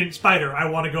 intelligent spider, I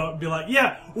want to go up and be like,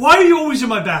 yeah, why are you always in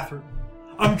my bathroom?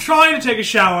 I'm trying to take a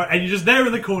shower, and you're just there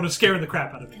in the corner scaring the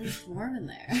crap out of me. It's warm in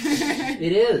there.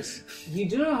 It is. You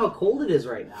do know how cold it is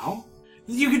right now.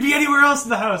 You could be anywhere else in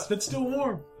the house, but it's still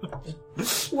warm.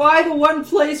 Why the one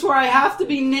place where I have to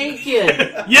be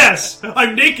naked? Yes,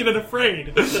 I'm naked and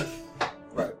afraid.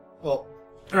 Right. Well,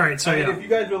 Alright, so yeah. if you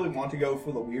guys really want to go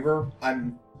for the Weaver,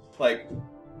 I'm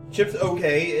Chip's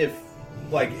okay if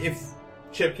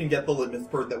Chip can get the litmus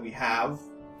bird that we have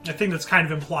I think that's kind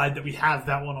of implied that we have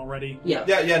that one already. Yeah.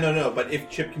 Yeah, no. But if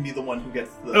Chip can be the one who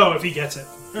gets the... Oh, if he gets it.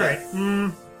 Alright.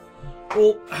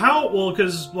 Well,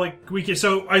 because, like, we can...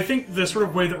 So, I think the sort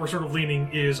of way that we're sort of leaning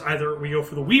is either we go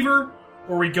for the Weaver,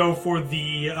 or we go for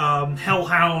the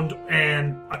Hellhound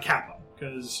and a Kappa,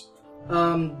 because...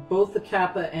 Both the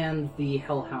Kappa and the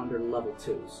Hellhound are level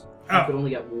 2s. You could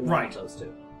only get one of those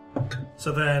two.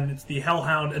 So then it's the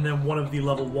Hellhound and then one of the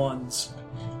level 1s.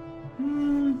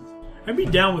 I'd be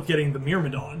down with getting the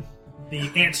Myrmidon, the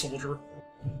Ant Soldier.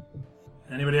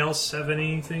 Anybody else have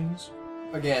any things?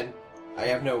 Again, I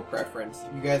have no preference.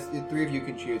 You guys, the three of you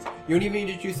can choose. You don't even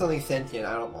need to choose something sentient.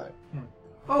 I don't mind.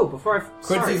 Oh, before I...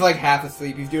 Quincy's like half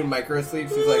asleep. He's doing micro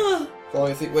sleeps. He's like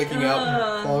falling asleep, waking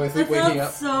up, falling asleep, waking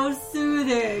up. So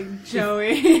soothing,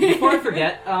 Joey. Before I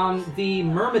forget, the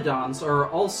Myrmidons are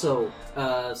also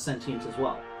sentient as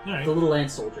well. Right. The little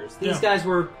ant soldiers. These guys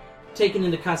were taken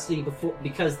into custody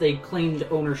because they claimed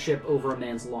ownership over a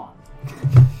man's lawn.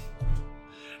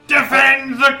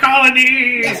 Defend the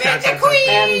colonies! Defend the queen!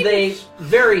 And they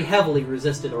very heavily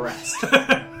resisted arrest.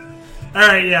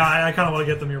 Alright, yeah, I kind of want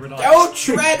to get the Myrmidon. Don't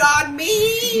tread on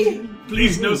me!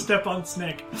 Please, no step on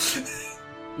snake.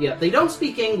 Yeah, they don't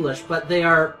speak English, but they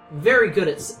are very good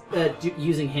at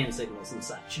using hand signals and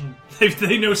such.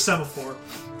 They know semaphore.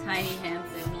 Tiny hand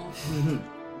signals. Mm-hmm.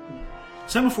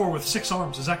 Semaphore with 6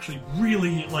 arms is actually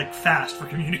really, like, fast for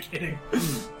communicating.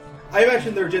 I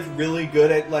imagine they're just really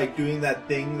good at, like, doing that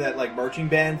thing that, like, marching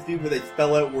bands do, where they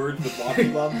spell out words with lobby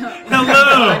love.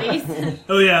 Hello!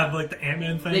 Oh yeah, like the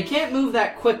Ant-Man thing. They can't move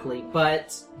that quickly,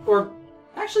 or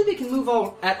actually they can move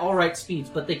at all right speeds,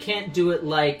 but they can't do it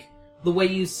like the way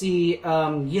you see,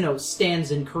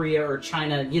 stands in Korea or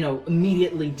China,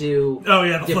 immediately do. Oh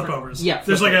yeah, the different- flipovers. Yeah,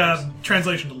 There's like flipovers. a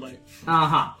translation delay.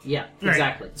 Yeah, Right.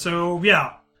 exactly. So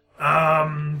yeah,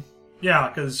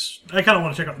 because I kind of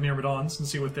want to check out the Myrmidons and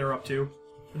see what they're up to.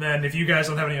 And then if you guys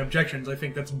don't have any objections, I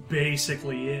think that's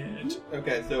basically it.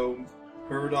 Okay, so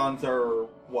Myrmidons are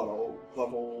what,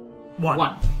 level...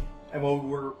 One. And what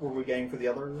were we getting for the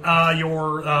other?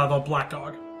 You're the Black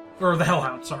Dog. Or the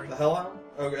Hellhound, sorry. The Hellhound?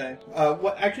 Okay.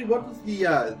 What does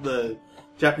the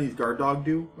Japanese guard dog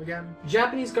do again?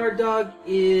 Japanese guard dog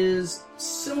is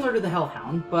similar to the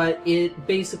Hellhound, but it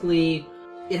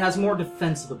has more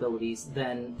defensive abilities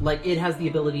than, like, it has the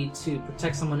ability to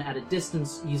protect someone at a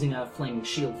distance using a flaming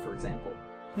shield, for example.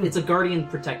 It's a guardian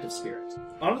protective spirit.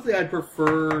 Honestly, I'd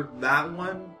prefer that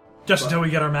one. Just until we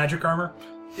get our magic armor.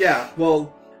 Yeah,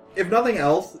 well, if nothing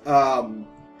else,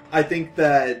 I think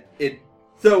that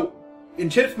So, in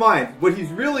Chip's mind, what he's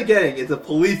really getting is a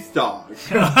police dog.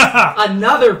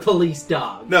 Another police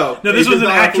dog! No, this Ace was is an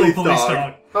not a actual police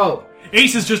dog. Oh,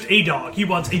 Ace is just a dog. He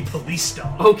wants a police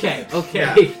dog. okay.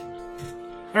 Yeah.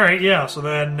 Alright, yeah, so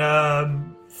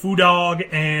then Foo Dog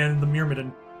and the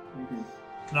Myrmidon.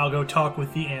 And I'll go talk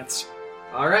with the ants.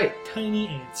 Alright, Tiny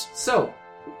ants. so,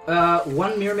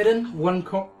 one Myrmidon, one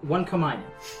Komina.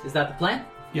 Is that the plan?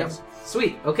 Yes.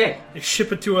 Sweet, okay. They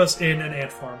ship it to us in an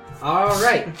ant farm.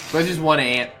 Alright. But just one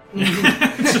ant.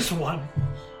 It's just one.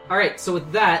 Alright, so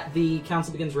with that, the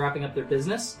council begins wrapping up their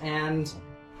business, and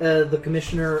both the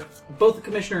commissioner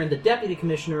and the deputy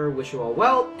commissioner wish you all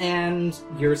well, and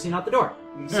you're seen out the door.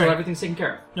 So Alright. everything's taken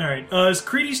care of. Alright, is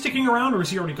Creedy sticking around, or is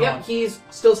he already gone? Yeah, he's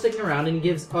still sticking around, and he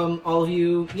gives all of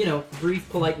you, brief,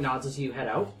 polite nods as you head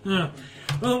out. Yeah.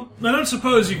 Well, I don't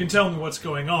suppose you can tell me what's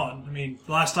going on. I mean,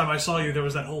 the last time I saw you, there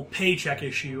was that whole paycheck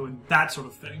issue and that sort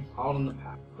of thing. All in the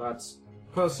pack. That's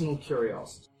personal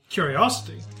curiosity.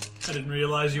 Curiosity. I didn't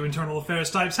realize you internal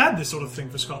affairs types had this sort of thing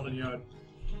for Scotland Yard.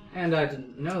 And I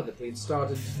didn't know that we'd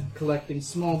started collecting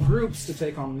small groups to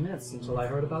take on myths until I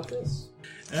heard about this.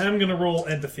 I'm gonna roll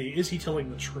empathy. Is he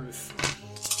telling the truth?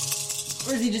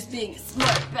 Or is he just being a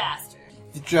smart bastard?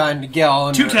 He's trying to get all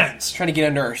under 2 tens. Trying to get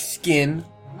under our skin.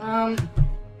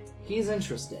 He's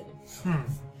interested.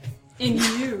 In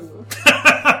you.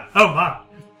 Oh my.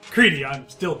 Creedy, I'm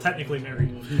still technically married.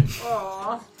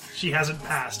 Aww. She hasn't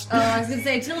passed. I was gonna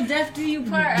say, till death do you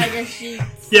part. I guess she...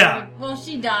 Yeah. Well,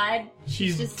 she died.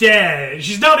 She's just- dead.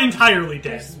 She's not entirely Her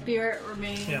dead. spirit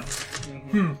remains. Yeah.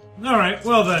 Alright,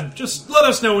 well then, just let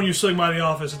us know when you swing by the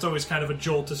office. It's always kind of a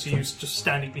jolt to see you just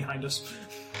standing behind us.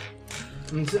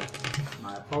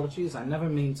 My apologies, I never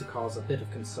mean to cause a bit of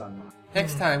concern.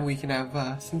 Next time we can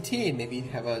have some tea and maybe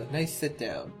have a nice sit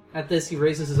down. At this, he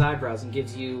raises his eyebrows and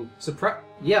gives you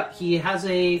Yeah, he has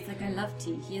a It's like, I love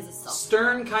tea. He is a soft.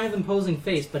 stern, kind of imposing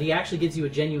face, but he actually gives you a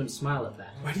genuine smile at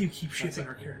that. Why do you keep shitting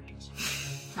our characters?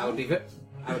 I would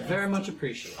very much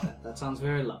appreciate that. That sounds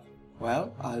very lovely.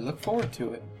 Well, I look forward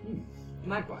to it.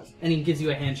 Likewise. And he gives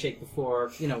you a handshake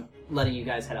before, letting you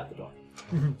guys head out the door.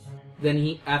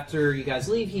 Then after you guys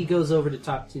leave, he goes over to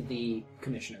talk to the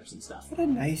commissioners and stuff. What a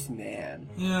nice man.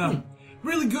 Yeah.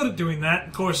 Really good at doing that.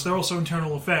 Of course, they're also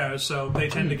internal affairs, so they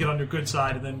tend to get on your good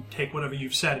side and then take whatever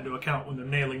you've said into account when they're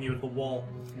nailing you to the wall.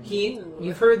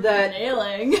 You've heard that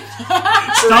Nailing.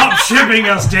 Stop shipping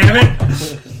us, damn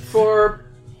it! for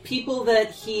people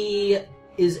that he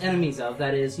is enemies of,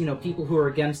 that is, people who are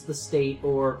against the state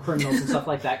or criminals and stuff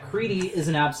like that, Creedy is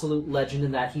an absolute legend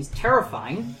in that he's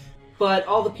terrifying, but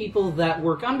all the people that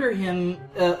work under him,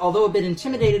 although a bit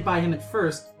intimidated by him at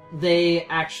first, a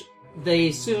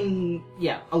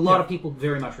lot of people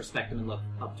very much respect him and look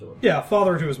up to him. Yeah,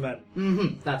 father to his men.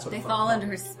 Mm-hmm, that's what They fall under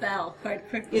his spell quite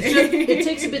quickly. It's just, it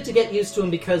takes a bit to get used to him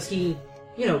because he,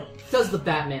 does the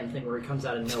Batman thing where he comes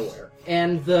out of nowhere.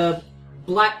 And the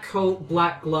black coat,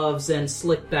 black gloves, and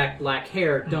slick back black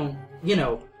hair don't,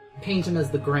 paint him as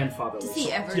the grandfather. Does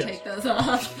he ever Yes. take those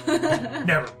off?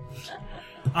 Never.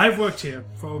 I've worked here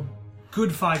for a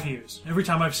good 5 years. Every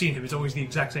time I've seen him, it's always the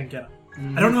exact same getup.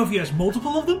 I don't know if he has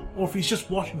multiple of them, or if he's just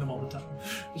washing them all the time.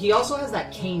 He also has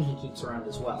that cane he keeps around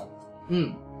as well.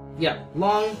 Yeah,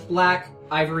 long, black,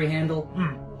 ivory handle.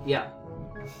 Yeah.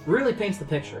 Really paints the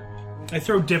picture. I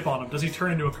throw dip on him. Does he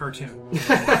turn into a cartoon?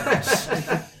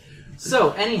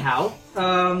 So, anyhow,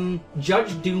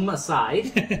 Judge Doom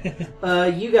aside,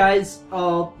 you guys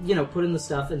all, put in the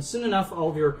stuff, and soon enough all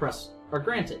of your requests are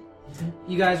granted.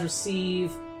 You guys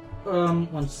receive,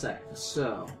 1 sec.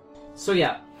 So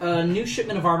yeah, a new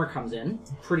shipment of armor comes in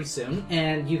pretty soon,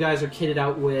 and you guys are kitted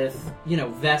out with,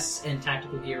 vests and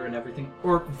tactical gear and everything,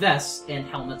 or vests and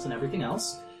helmets and everything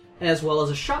else, as well as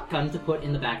a shotgun to put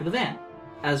in the back of the van.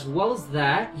 As well as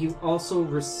that, you also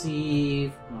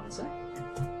receive... 1 sec.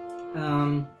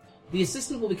 The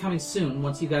assistant will be coming soon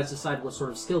once you guys decide what sort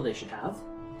of skill they should have.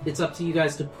 It's up to you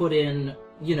guys to put in,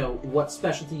 what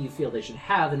specialty you feel they should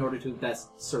have in order to best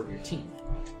serve your team.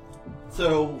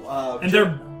 So, And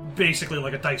they're basically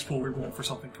like a dice pool reroll for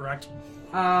something, correct?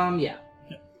 Yeah.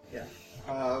 yeah.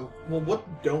 Well,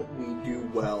 what don't we do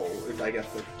well, is I guess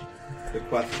the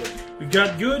question. We've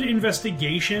got good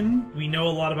investigation. We know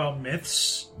a lot about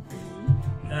myths.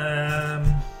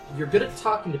 You're good at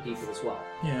talking to people as well.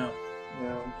 Yeah.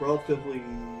 Relatively,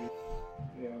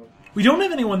 We don't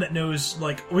have anyone that knows,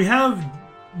 we have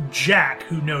Jack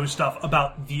who knows stuff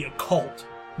about the occult,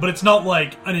 but it's not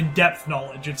like an in-depth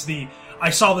knowledge. It's I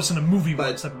saw this in a movie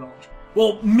once type of knowledge.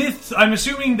 Well, myths, I'm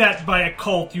assuming that by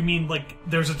occult you mean,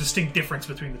 there's a distinct difference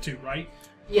between the two, right?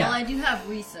 Yeah. Well, I do have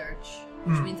research,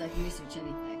 which means I can research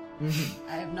anything.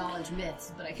 I have knowledge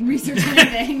myths, but I can research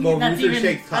anything. well, That's research even,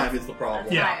 takes time that's- is the problem.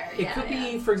 that's Yeah. higher. It could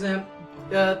be, for example,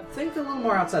 think a little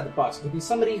more outside the box. It could be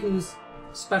somebody who's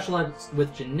specialized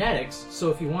with genetics, so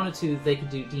if you wanted to, they could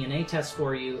do DNA tests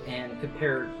for you and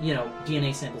compare,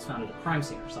 DNA samples found at a crime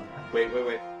scene or something. Wait.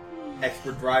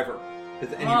 Expert driver.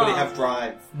 Does anybody have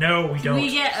drive? No, we Can don't.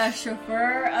 we get a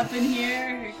chauffeur up in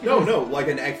here? No, like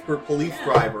an expert police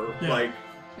driver. Yeah. Like,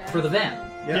 For the van.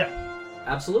 Yeah.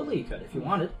 Absolutely you could, if you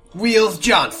wanted. Wheels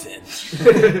Johnson.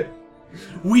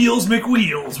 Wheels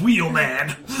McWheels,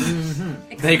 Wheelman.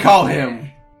 They call him.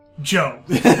 Joe.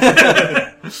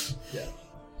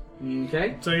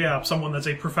 Okay. So yeah, someone that's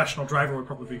a professional driver would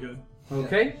probably be good.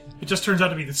 Okay. It just turns out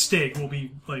to be the Stig will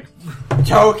be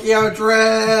Tokyo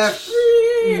Drift.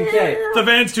 Okay. the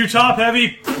van's too top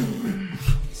heavy.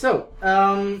 So,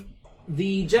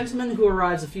 the gentleman who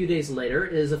arrives a few days later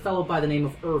is a fellow by the name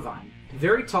of Irvine.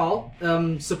 Very tall,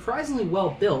 surprisingly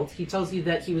well built. He tells you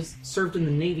that he was served in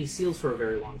the Navy SEALs for a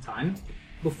very long time,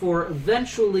 before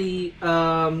eventually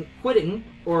quitting,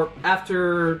 or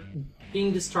after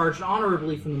being discharged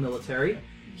honorably from the military,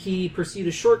 he pursued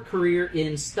a short career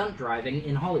in stunt driving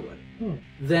in Hollywood.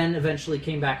 Then eventually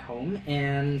came back home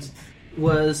and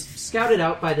was scouted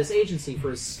out by this agency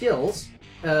for his skills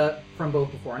from both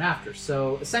before and after.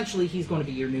 So essentially, he's going to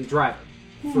be your new driver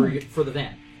for the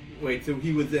van. wait, so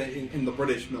he was in the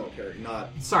British military, not...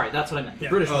 Sorry, that's what I meant. The Yeah.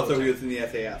 British Oh, so military. he was in the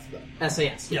SAS then.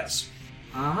 SAS. Yes.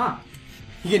 Uh-huh.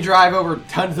 He can drive over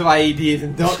tons of IEDs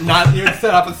and not even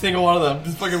set up a single one of them.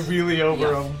 Just fucking wheelie over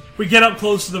them. We get up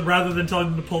close to them rather than telling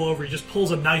them to pull over. He just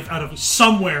pulls a knife out of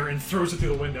somewhere and throws it through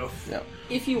the window. Yep.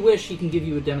 If you wish, he can give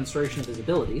you a demonstration of his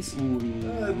abilities. I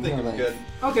think it's good.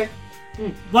 Okay.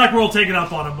 Black will take it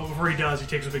up on him, but before he does, he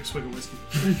takes a big swig of whiskey.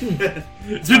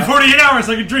 It's been 48 hours,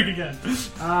 I can drink again.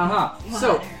 Uh-huh.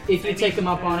 So, if you take him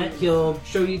up on it, he'll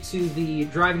show you to the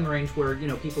driving range where,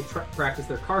 people practice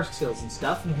their car skills and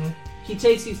stuff. Mm-hmm. He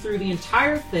takes you through the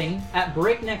entire thing at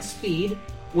breakneck speed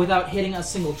without hitting a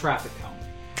single traffic cone.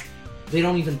 They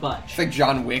don't even budge. It's like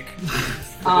John Wick.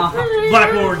 Uh-huh.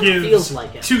 Blackmore gives Feels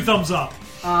like it. 2 thumbs up.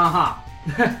 Uh-huh.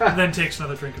 And then takes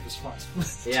another drink of his flies.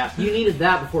 Yeah, you needed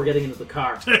that before getting into the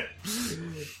car.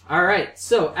 Alright,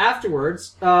 so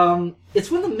afterwards, it's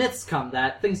when the myths come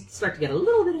that things start to get a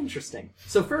little bit interesting.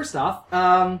 So first off,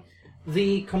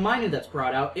 the Komainu that's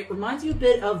brought out, it reminds you a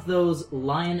bit of those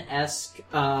lion-esque,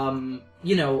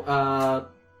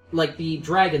 like the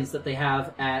dragons that they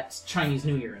have at Chinese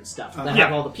New Year and stuff, that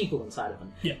have all the people inside of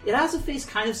them. Yeah. It has a face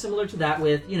kind of similar to that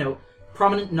with,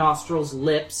 prominent nostrils,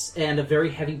 lips, and a very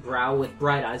heavy brow with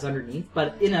bright eyes underneath,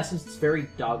 but in essence it's very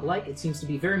dog-like. It seems to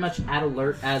be very much at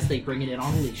alert as they bring it in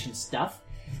on a leash and stuff.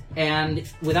 And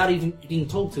without even being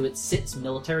told to, it sits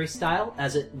military style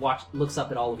as it looks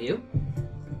up at all of you.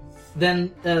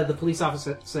 Then the police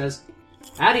officer says,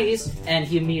 "At ease," and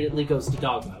he immediately goes to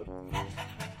dog mode.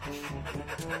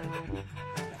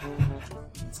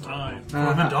 It's time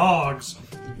for the dogs.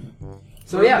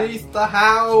 So yeah. Release the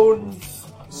hounds!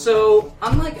 So,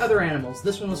 unlike other animals,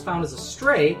 this one was found as a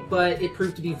stray, but it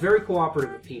proved to be very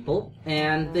cooperative with people,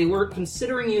 and they were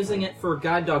considering using it for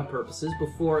guide dog purposes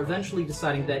before eventually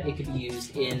deciding that it could be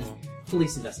used in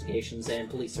police investigations and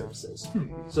police services.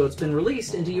 So it's been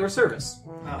released into your service.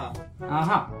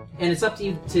 And it's up to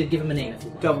you to give him a name if you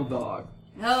want. Double dog.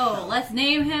 Oh, let's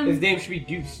name him His name should be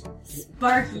Deuce.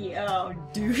 Sparky. Oh,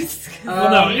 Deuce. Well,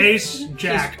 no, Ace,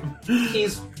 Jack.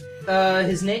 He's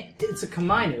his name, it's a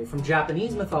Komainu from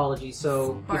Japanese mythology,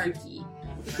 so Sparky.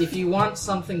 if you want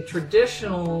something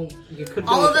traditional, you could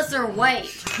go All of with- us are white.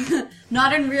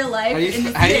 Not in real life. How do you- In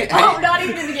the how do you- game. how do you- Not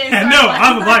even in the game. And sorry. no,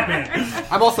 I'm a black man.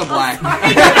 I'm also black.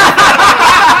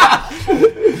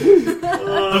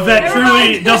 The vet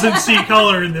truly doesn't see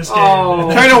color in this game.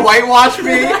 Oh. Trying to whitewash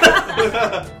me?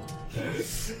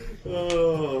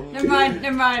 Oh. Never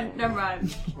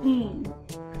mind.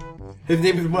 His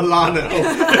name is Milano.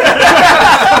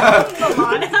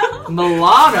 Milano?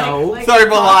 Milano? Like- Sorry,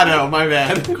 Milano, my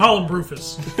bad. Call him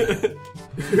Rufus.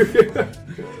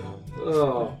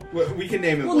 Oh. Well, we can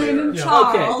name him We'll later. name him Yeah.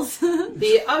 Charles.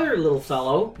 The other little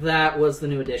fellow that was the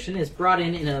new addition is brought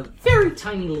in a very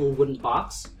tiny little wooden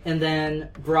box and then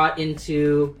brought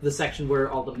into the section where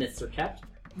all the myths are kept.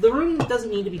 The room doesn't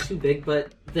need to be too big,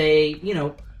 but they,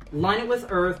 line it with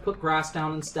earth, put grass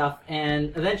down and stuff,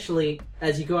 and eventually,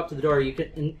 as you go up to the door,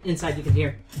 inside you can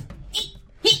hear.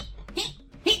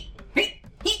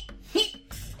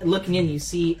 Looking in, you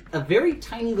see a very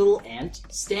tiny little ant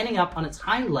standing up on its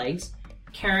hind legs,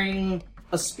 carrying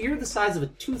a spear the size of a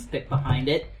toothpick behind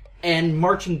it, and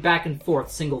marching back and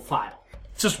forth single file.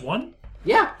 Just one?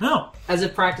 Yeah, No. as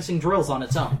if practicing drills on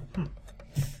its own.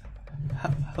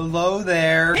 Hello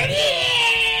there.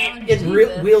 It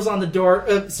Jesus. wheels on the door,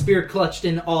 spear clutched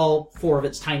in all four of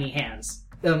its tiny hands,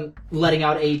 letting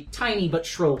out a tiny but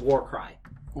shrill war cry.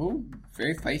 Ooh,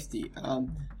 very feisty.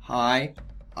 Hi.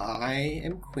 I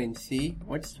am Quincy.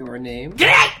 What's your name?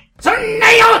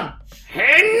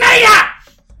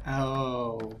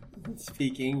 Oh,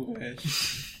 speak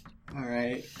English.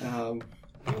 Alright, I'm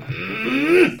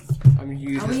gonna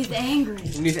use Oh, he's angry.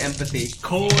 I'm gonna use empathy.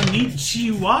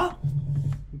 Konnichiwa?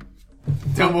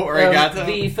 Double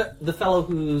arigato. The fellow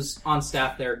who's on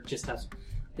staff there just has...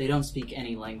 They don't speak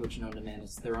any language known to man.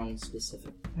 It's their own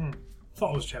specific.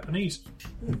 Thought it was Japanese.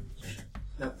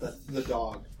 That's the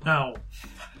dog. No.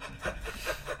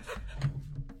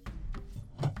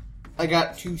 I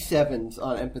got 2 7s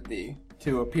on empathy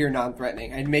to appear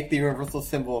non-threatening. I'd make the universal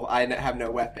symbol of I have no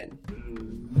weapon.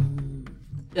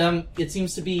 It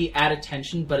seems to be at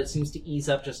attention, but it seems to ease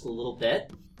up just a little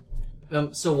bit.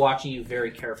 So watching you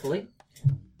very carefully.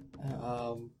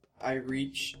 I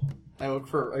reach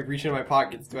into my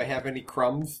pockets. Do I have any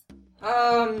crumbs?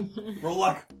 Roll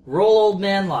luck. Roll old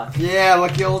man luck. Yeah,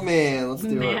 lucky old man. Let's do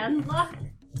Man luck? it.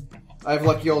 I have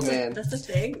lucky old man. That's a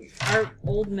thing. Are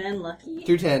old men lucky?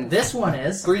 2 10s. This one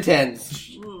is. 3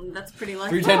 10s. That's pretty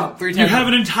lucky. 3 10s. 3 10s. You have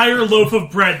an entire loaf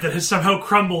of bread that has somehow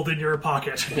crumbled in your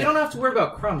pocket. You don't have to worry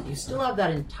about crumbs. You still have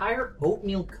that entire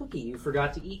oatmeal cookie you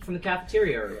forgot to eat from the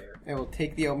cafeteria earlier. I will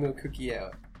take the oatmeal cookie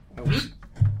out. I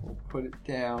will put it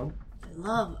down. I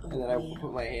love And then I will oatmeal.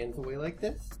 put my hands away like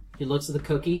this. He looks at the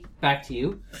cookie, back to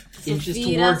you, inches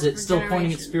feed towards us it, for still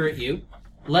pointing its generations. spear at you.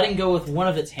 Letting go with one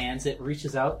of its hands, it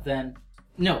reaches out, then...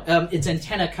 No, its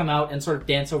antenna come out and sort of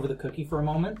dance over the cookie for a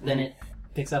moment, then it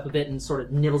picks up a bit and sort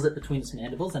of nibbles it between its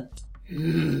mandibles,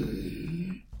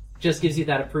 and... just gives you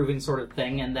that approving sort of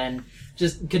thing, and then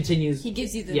just continues... He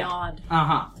gives you the Yeah. nod.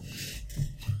 Uh-huh.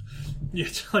 You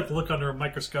have to look under a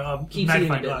microscope, Keeps eating a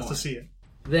magnifying bit glass more. to see it.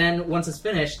 Then, once it's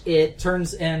finished, it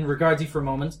turns and regards you for a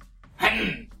moment.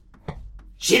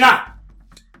 Shina!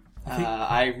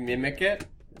 I mimic it.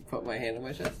 Put my hand on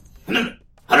my chest.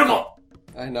 Haruko!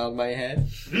 I nod my head.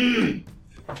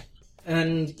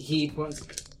 And he points...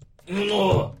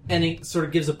 and it sort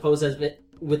of gives a pose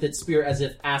with its spear as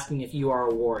if asking if you are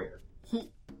a warrior.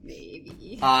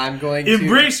 Maybe. I'm going to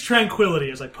Embrace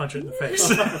tranquility as I punch it in the face.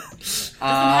 Doesn't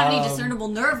have any discernible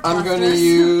nerve clusters. I'm going to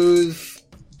use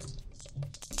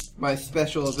my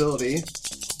special ability,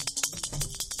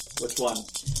 Which one?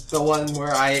 the one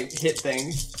where I hit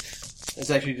things. It's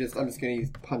actually just I'm just going to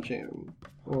use punching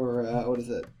or what is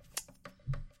it?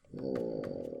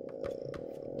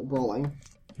 Rolling.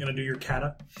 You gonna do your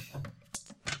kata?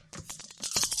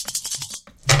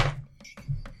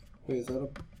 Wait, is that a...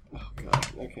 Oh, God.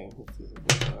 Okay. Let's see.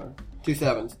 2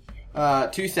 sevens.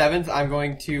 2 sevens. I'm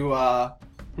going to,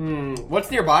 what's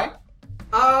nearby?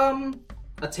 A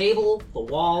table, the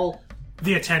wall.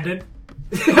 The attendant.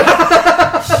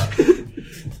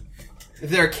 Is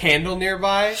there a candle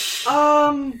nearby?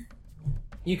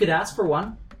 You could ask for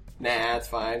one. Nah, that's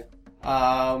fine.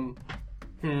 Oh,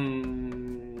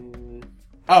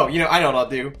 you know, I know what I'll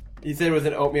do. He said it was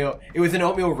an oatmeal. It was an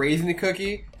oatmeal raisin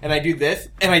cookie, and I do this,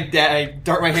 and I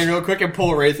dart my hand real quick and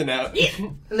pull a raisin out.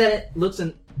 And then it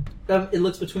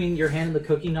looks between your hand and the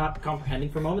cookie, not comprehending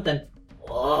for a moment. Then,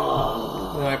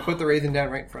 And I put the raisin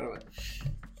down right in front of it.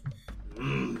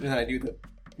 And then I do the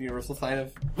universal sign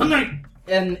of...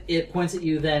 and it points at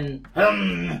you. Then,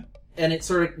 and it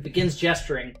sort of begins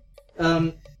gesturing.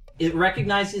 It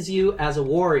recognizes you as a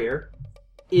warrior.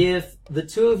 If the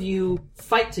two of you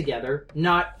fight together,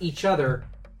 not each other,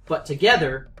 but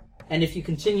together, and if you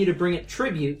continue to bring it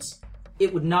tributes,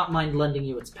 it would not mind lending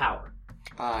you its power.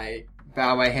 I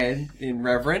bow my head in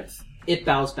reverence. It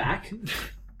bows back.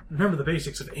 Remember the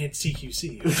basics of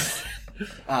CQC.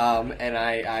 And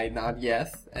I nod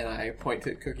yes, and I point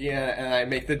to the cookie, and I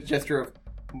make the gesture of...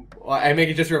 I make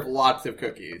a gesture of lots of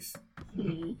cookies.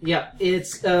 Yeah,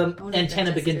 its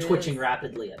antenna begin twitching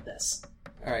rapidly at this.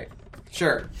 Alright.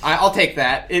 Sure. I'll take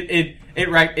that.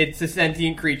 It's a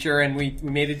sentient creature, and we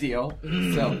made a deal.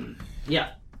 So...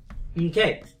 Yeah.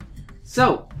 Okay.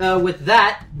 So, with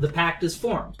that, the pact is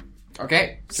formed.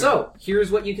 Okay. So, here's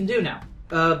what you can do now.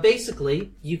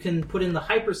 Basically, you can put in the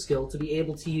hyper skill to be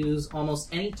able to use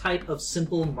almost any type of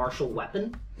simple martial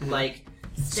weapon. Like,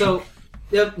 so,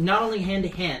 not only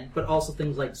hand-to-hand, but also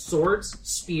things like swords,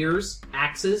 spears,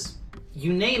 axes.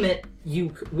 You name it,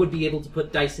 you would be able to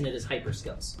put dice in it as hyper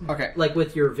skills. Okay. Like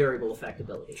with your variable effect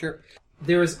ability. Sure.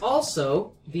 There is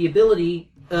also the ability,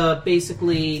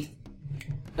 basically,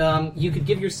 you could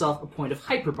give yourself a point of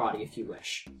hyper body if you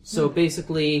wish. So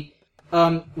basically,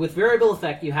 with variable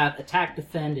effect, you have attack,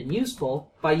 defend, and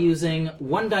useful. By using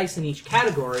 1 dice in each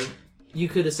category, you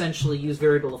could essentially use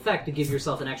variable effect to give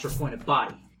yourself an extra point of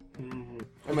body.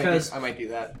 I might do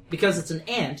that. Because it's an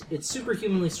ant, it's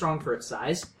superhumanly strong for its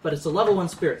size, but it's a level 1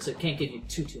 spirit, so it can't give you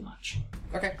too much.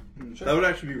 Okay. That would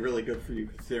actually be really good for you,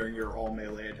 considering you're all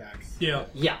melee attacks. Yeah.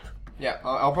 Yep. Yeah,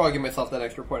 I'll probably give myself that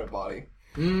extra point of body.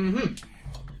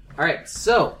 Alright,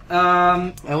 so,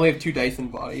 I only have 2 dice in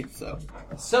body, so...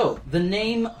 So, the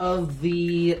name of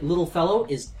the little fellow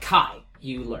is Kai,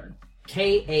 you learn.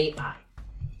 Kai.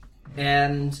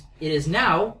 And it is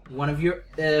now one of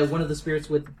the spirits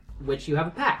with which you have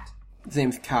a pact. His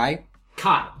name's Kai?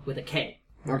 Kai, with a K.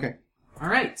 Okay.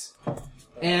 Alright.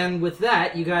 And with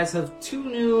that, you guys have 2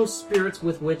 new spirits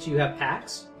with which you have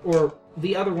pacts. Or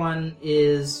the other one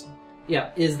is... Yeah,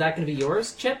 is that going to be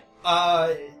yours, Chip?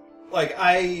 I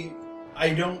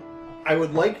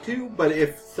would like to, but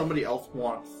if somebody else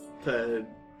wants to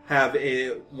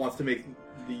make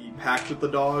the pact with the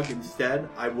dog instead,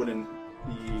 I wouldn't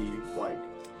be like...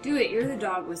 Do it, you're the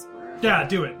dog whisperer. Yeah,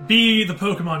 do it. Be the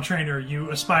Pokemon trainer you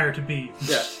aspire to be.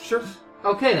 Yeah, sure.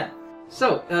 Okay then.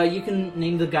 So, you can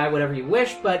name the guy whatever you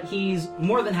wish, but he's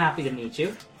more than happy to meet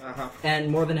you. And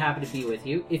more than happy to be with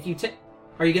you. If you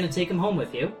are you going to take him home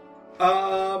with you?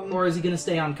 Or is he going to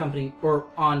stay on company or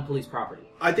on police property?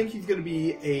 I think he's going to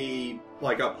be a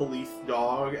police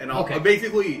dog, and Okay.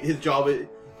 basically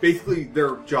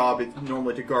their job is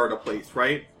normally to guard a place,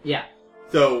 right? Yeah.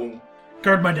 So,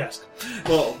 Guard my desk.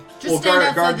 Just stand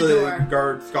outside the door.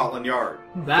 guard Scotland Yard.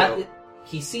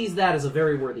 He sees that as a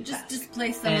very worthy Just task.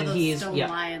 displace some And of he's- those stone yeah.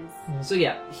 lions. So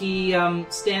yeah, he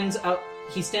stands out.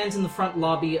 He stands in the front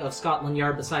lobby of Scotland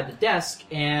Yard beside the desk,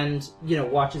 and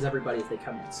watches everybody as they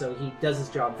come in. So he does his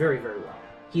job very, very well.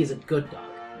 He is a good dog.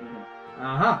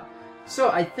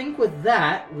 So I think with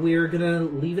that, we're gonna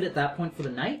leave it at that point for the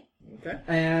night. Okay.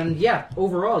 And yeah,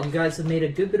 overall, you guys have made a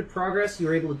good bit of progress. You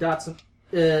were able to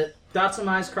dot some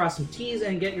I's, cross some T's,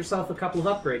 and get yourself a couple of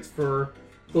upgrades for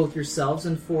both yourselves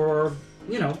and for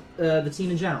the team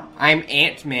in general. I'm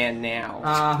Ant-Man now.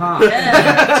 Uh-huh.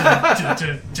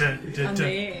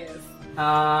 Amazing.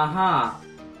 Uh-huh.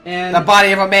 And The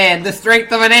body of a man, the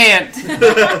strength of an ant.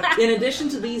 in addition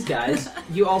to these guys,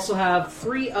 you also have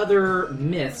 3 other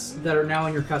myths that are now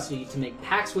in your custody to make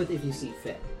pacts with if you see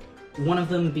fit. One of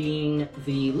them being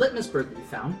the litmus bird that you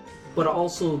found, but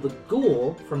also the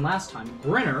ghoul from last time,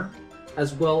 Grinner,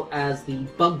 as well as the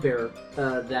bugbear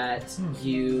that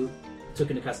you took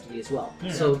into custody as well.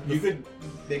 So You could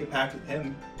make a pact with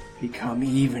him. Become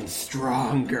even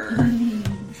stronger.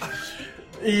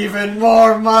 Even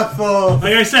more muscle.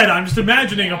 Like I said, I'm just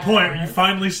imagining a point where you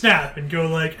finally snap and go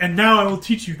like, and now I will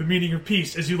teach you the meaning of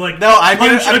peace as you like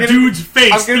punch a dude's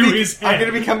face through his head. I'm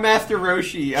gonna become Master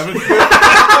Roshi. I'll be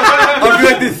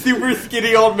like this super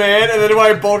skinny old man, and then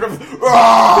when I bulk up,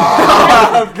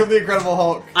 I'll become the Incredible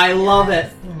Hulk. I love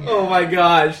it. Oh my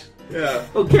gosh. Yeah.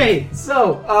 Okay,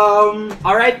 so,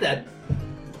 alright then.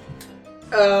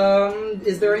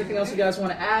 Is there anything else you guys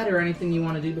want to add, or anything you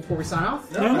want to do before we sign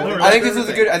off? I think this was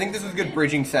a good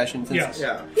bridging session. Yes.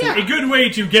 Yeah. A good way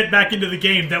to get back into the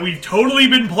game that we've totally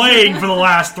been playing for the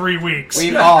last 3 weeks.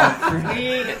 We've all.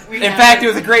 In fact, it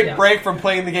was a great break from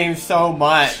playing the game so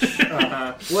much.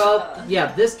 Well,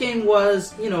 yeah, this game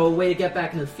was, a way to get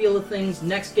back into the feel of things.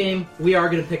 Next game, we are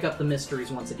going to pick up the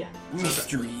mysteries once again.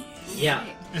 Mystery. Yeah.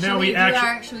 And now we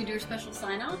actually... Should we do a special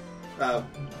sign-off?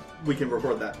 We can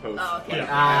record that post. Oh, okay.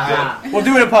 Ah. We'll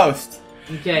do it in post.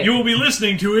 Okay. You will be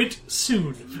listening to it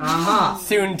soon. Uh-huh.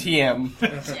 Soon, TM.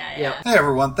 Yeah. Hey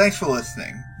everyone, thanks for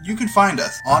listening. You can find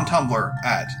us on Tumblr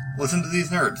at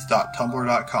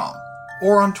listentothesenerds.tumblr.com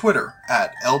or on Twitter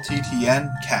at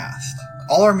LTTNcast.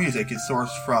 All our music is sourced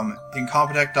from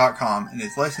Incompetech.com and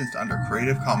is licensed under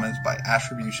Creative Commons by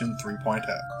Attribution 3.0.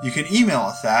 You can email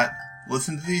us at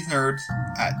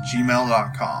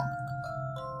listentothesenerds@gmail.com.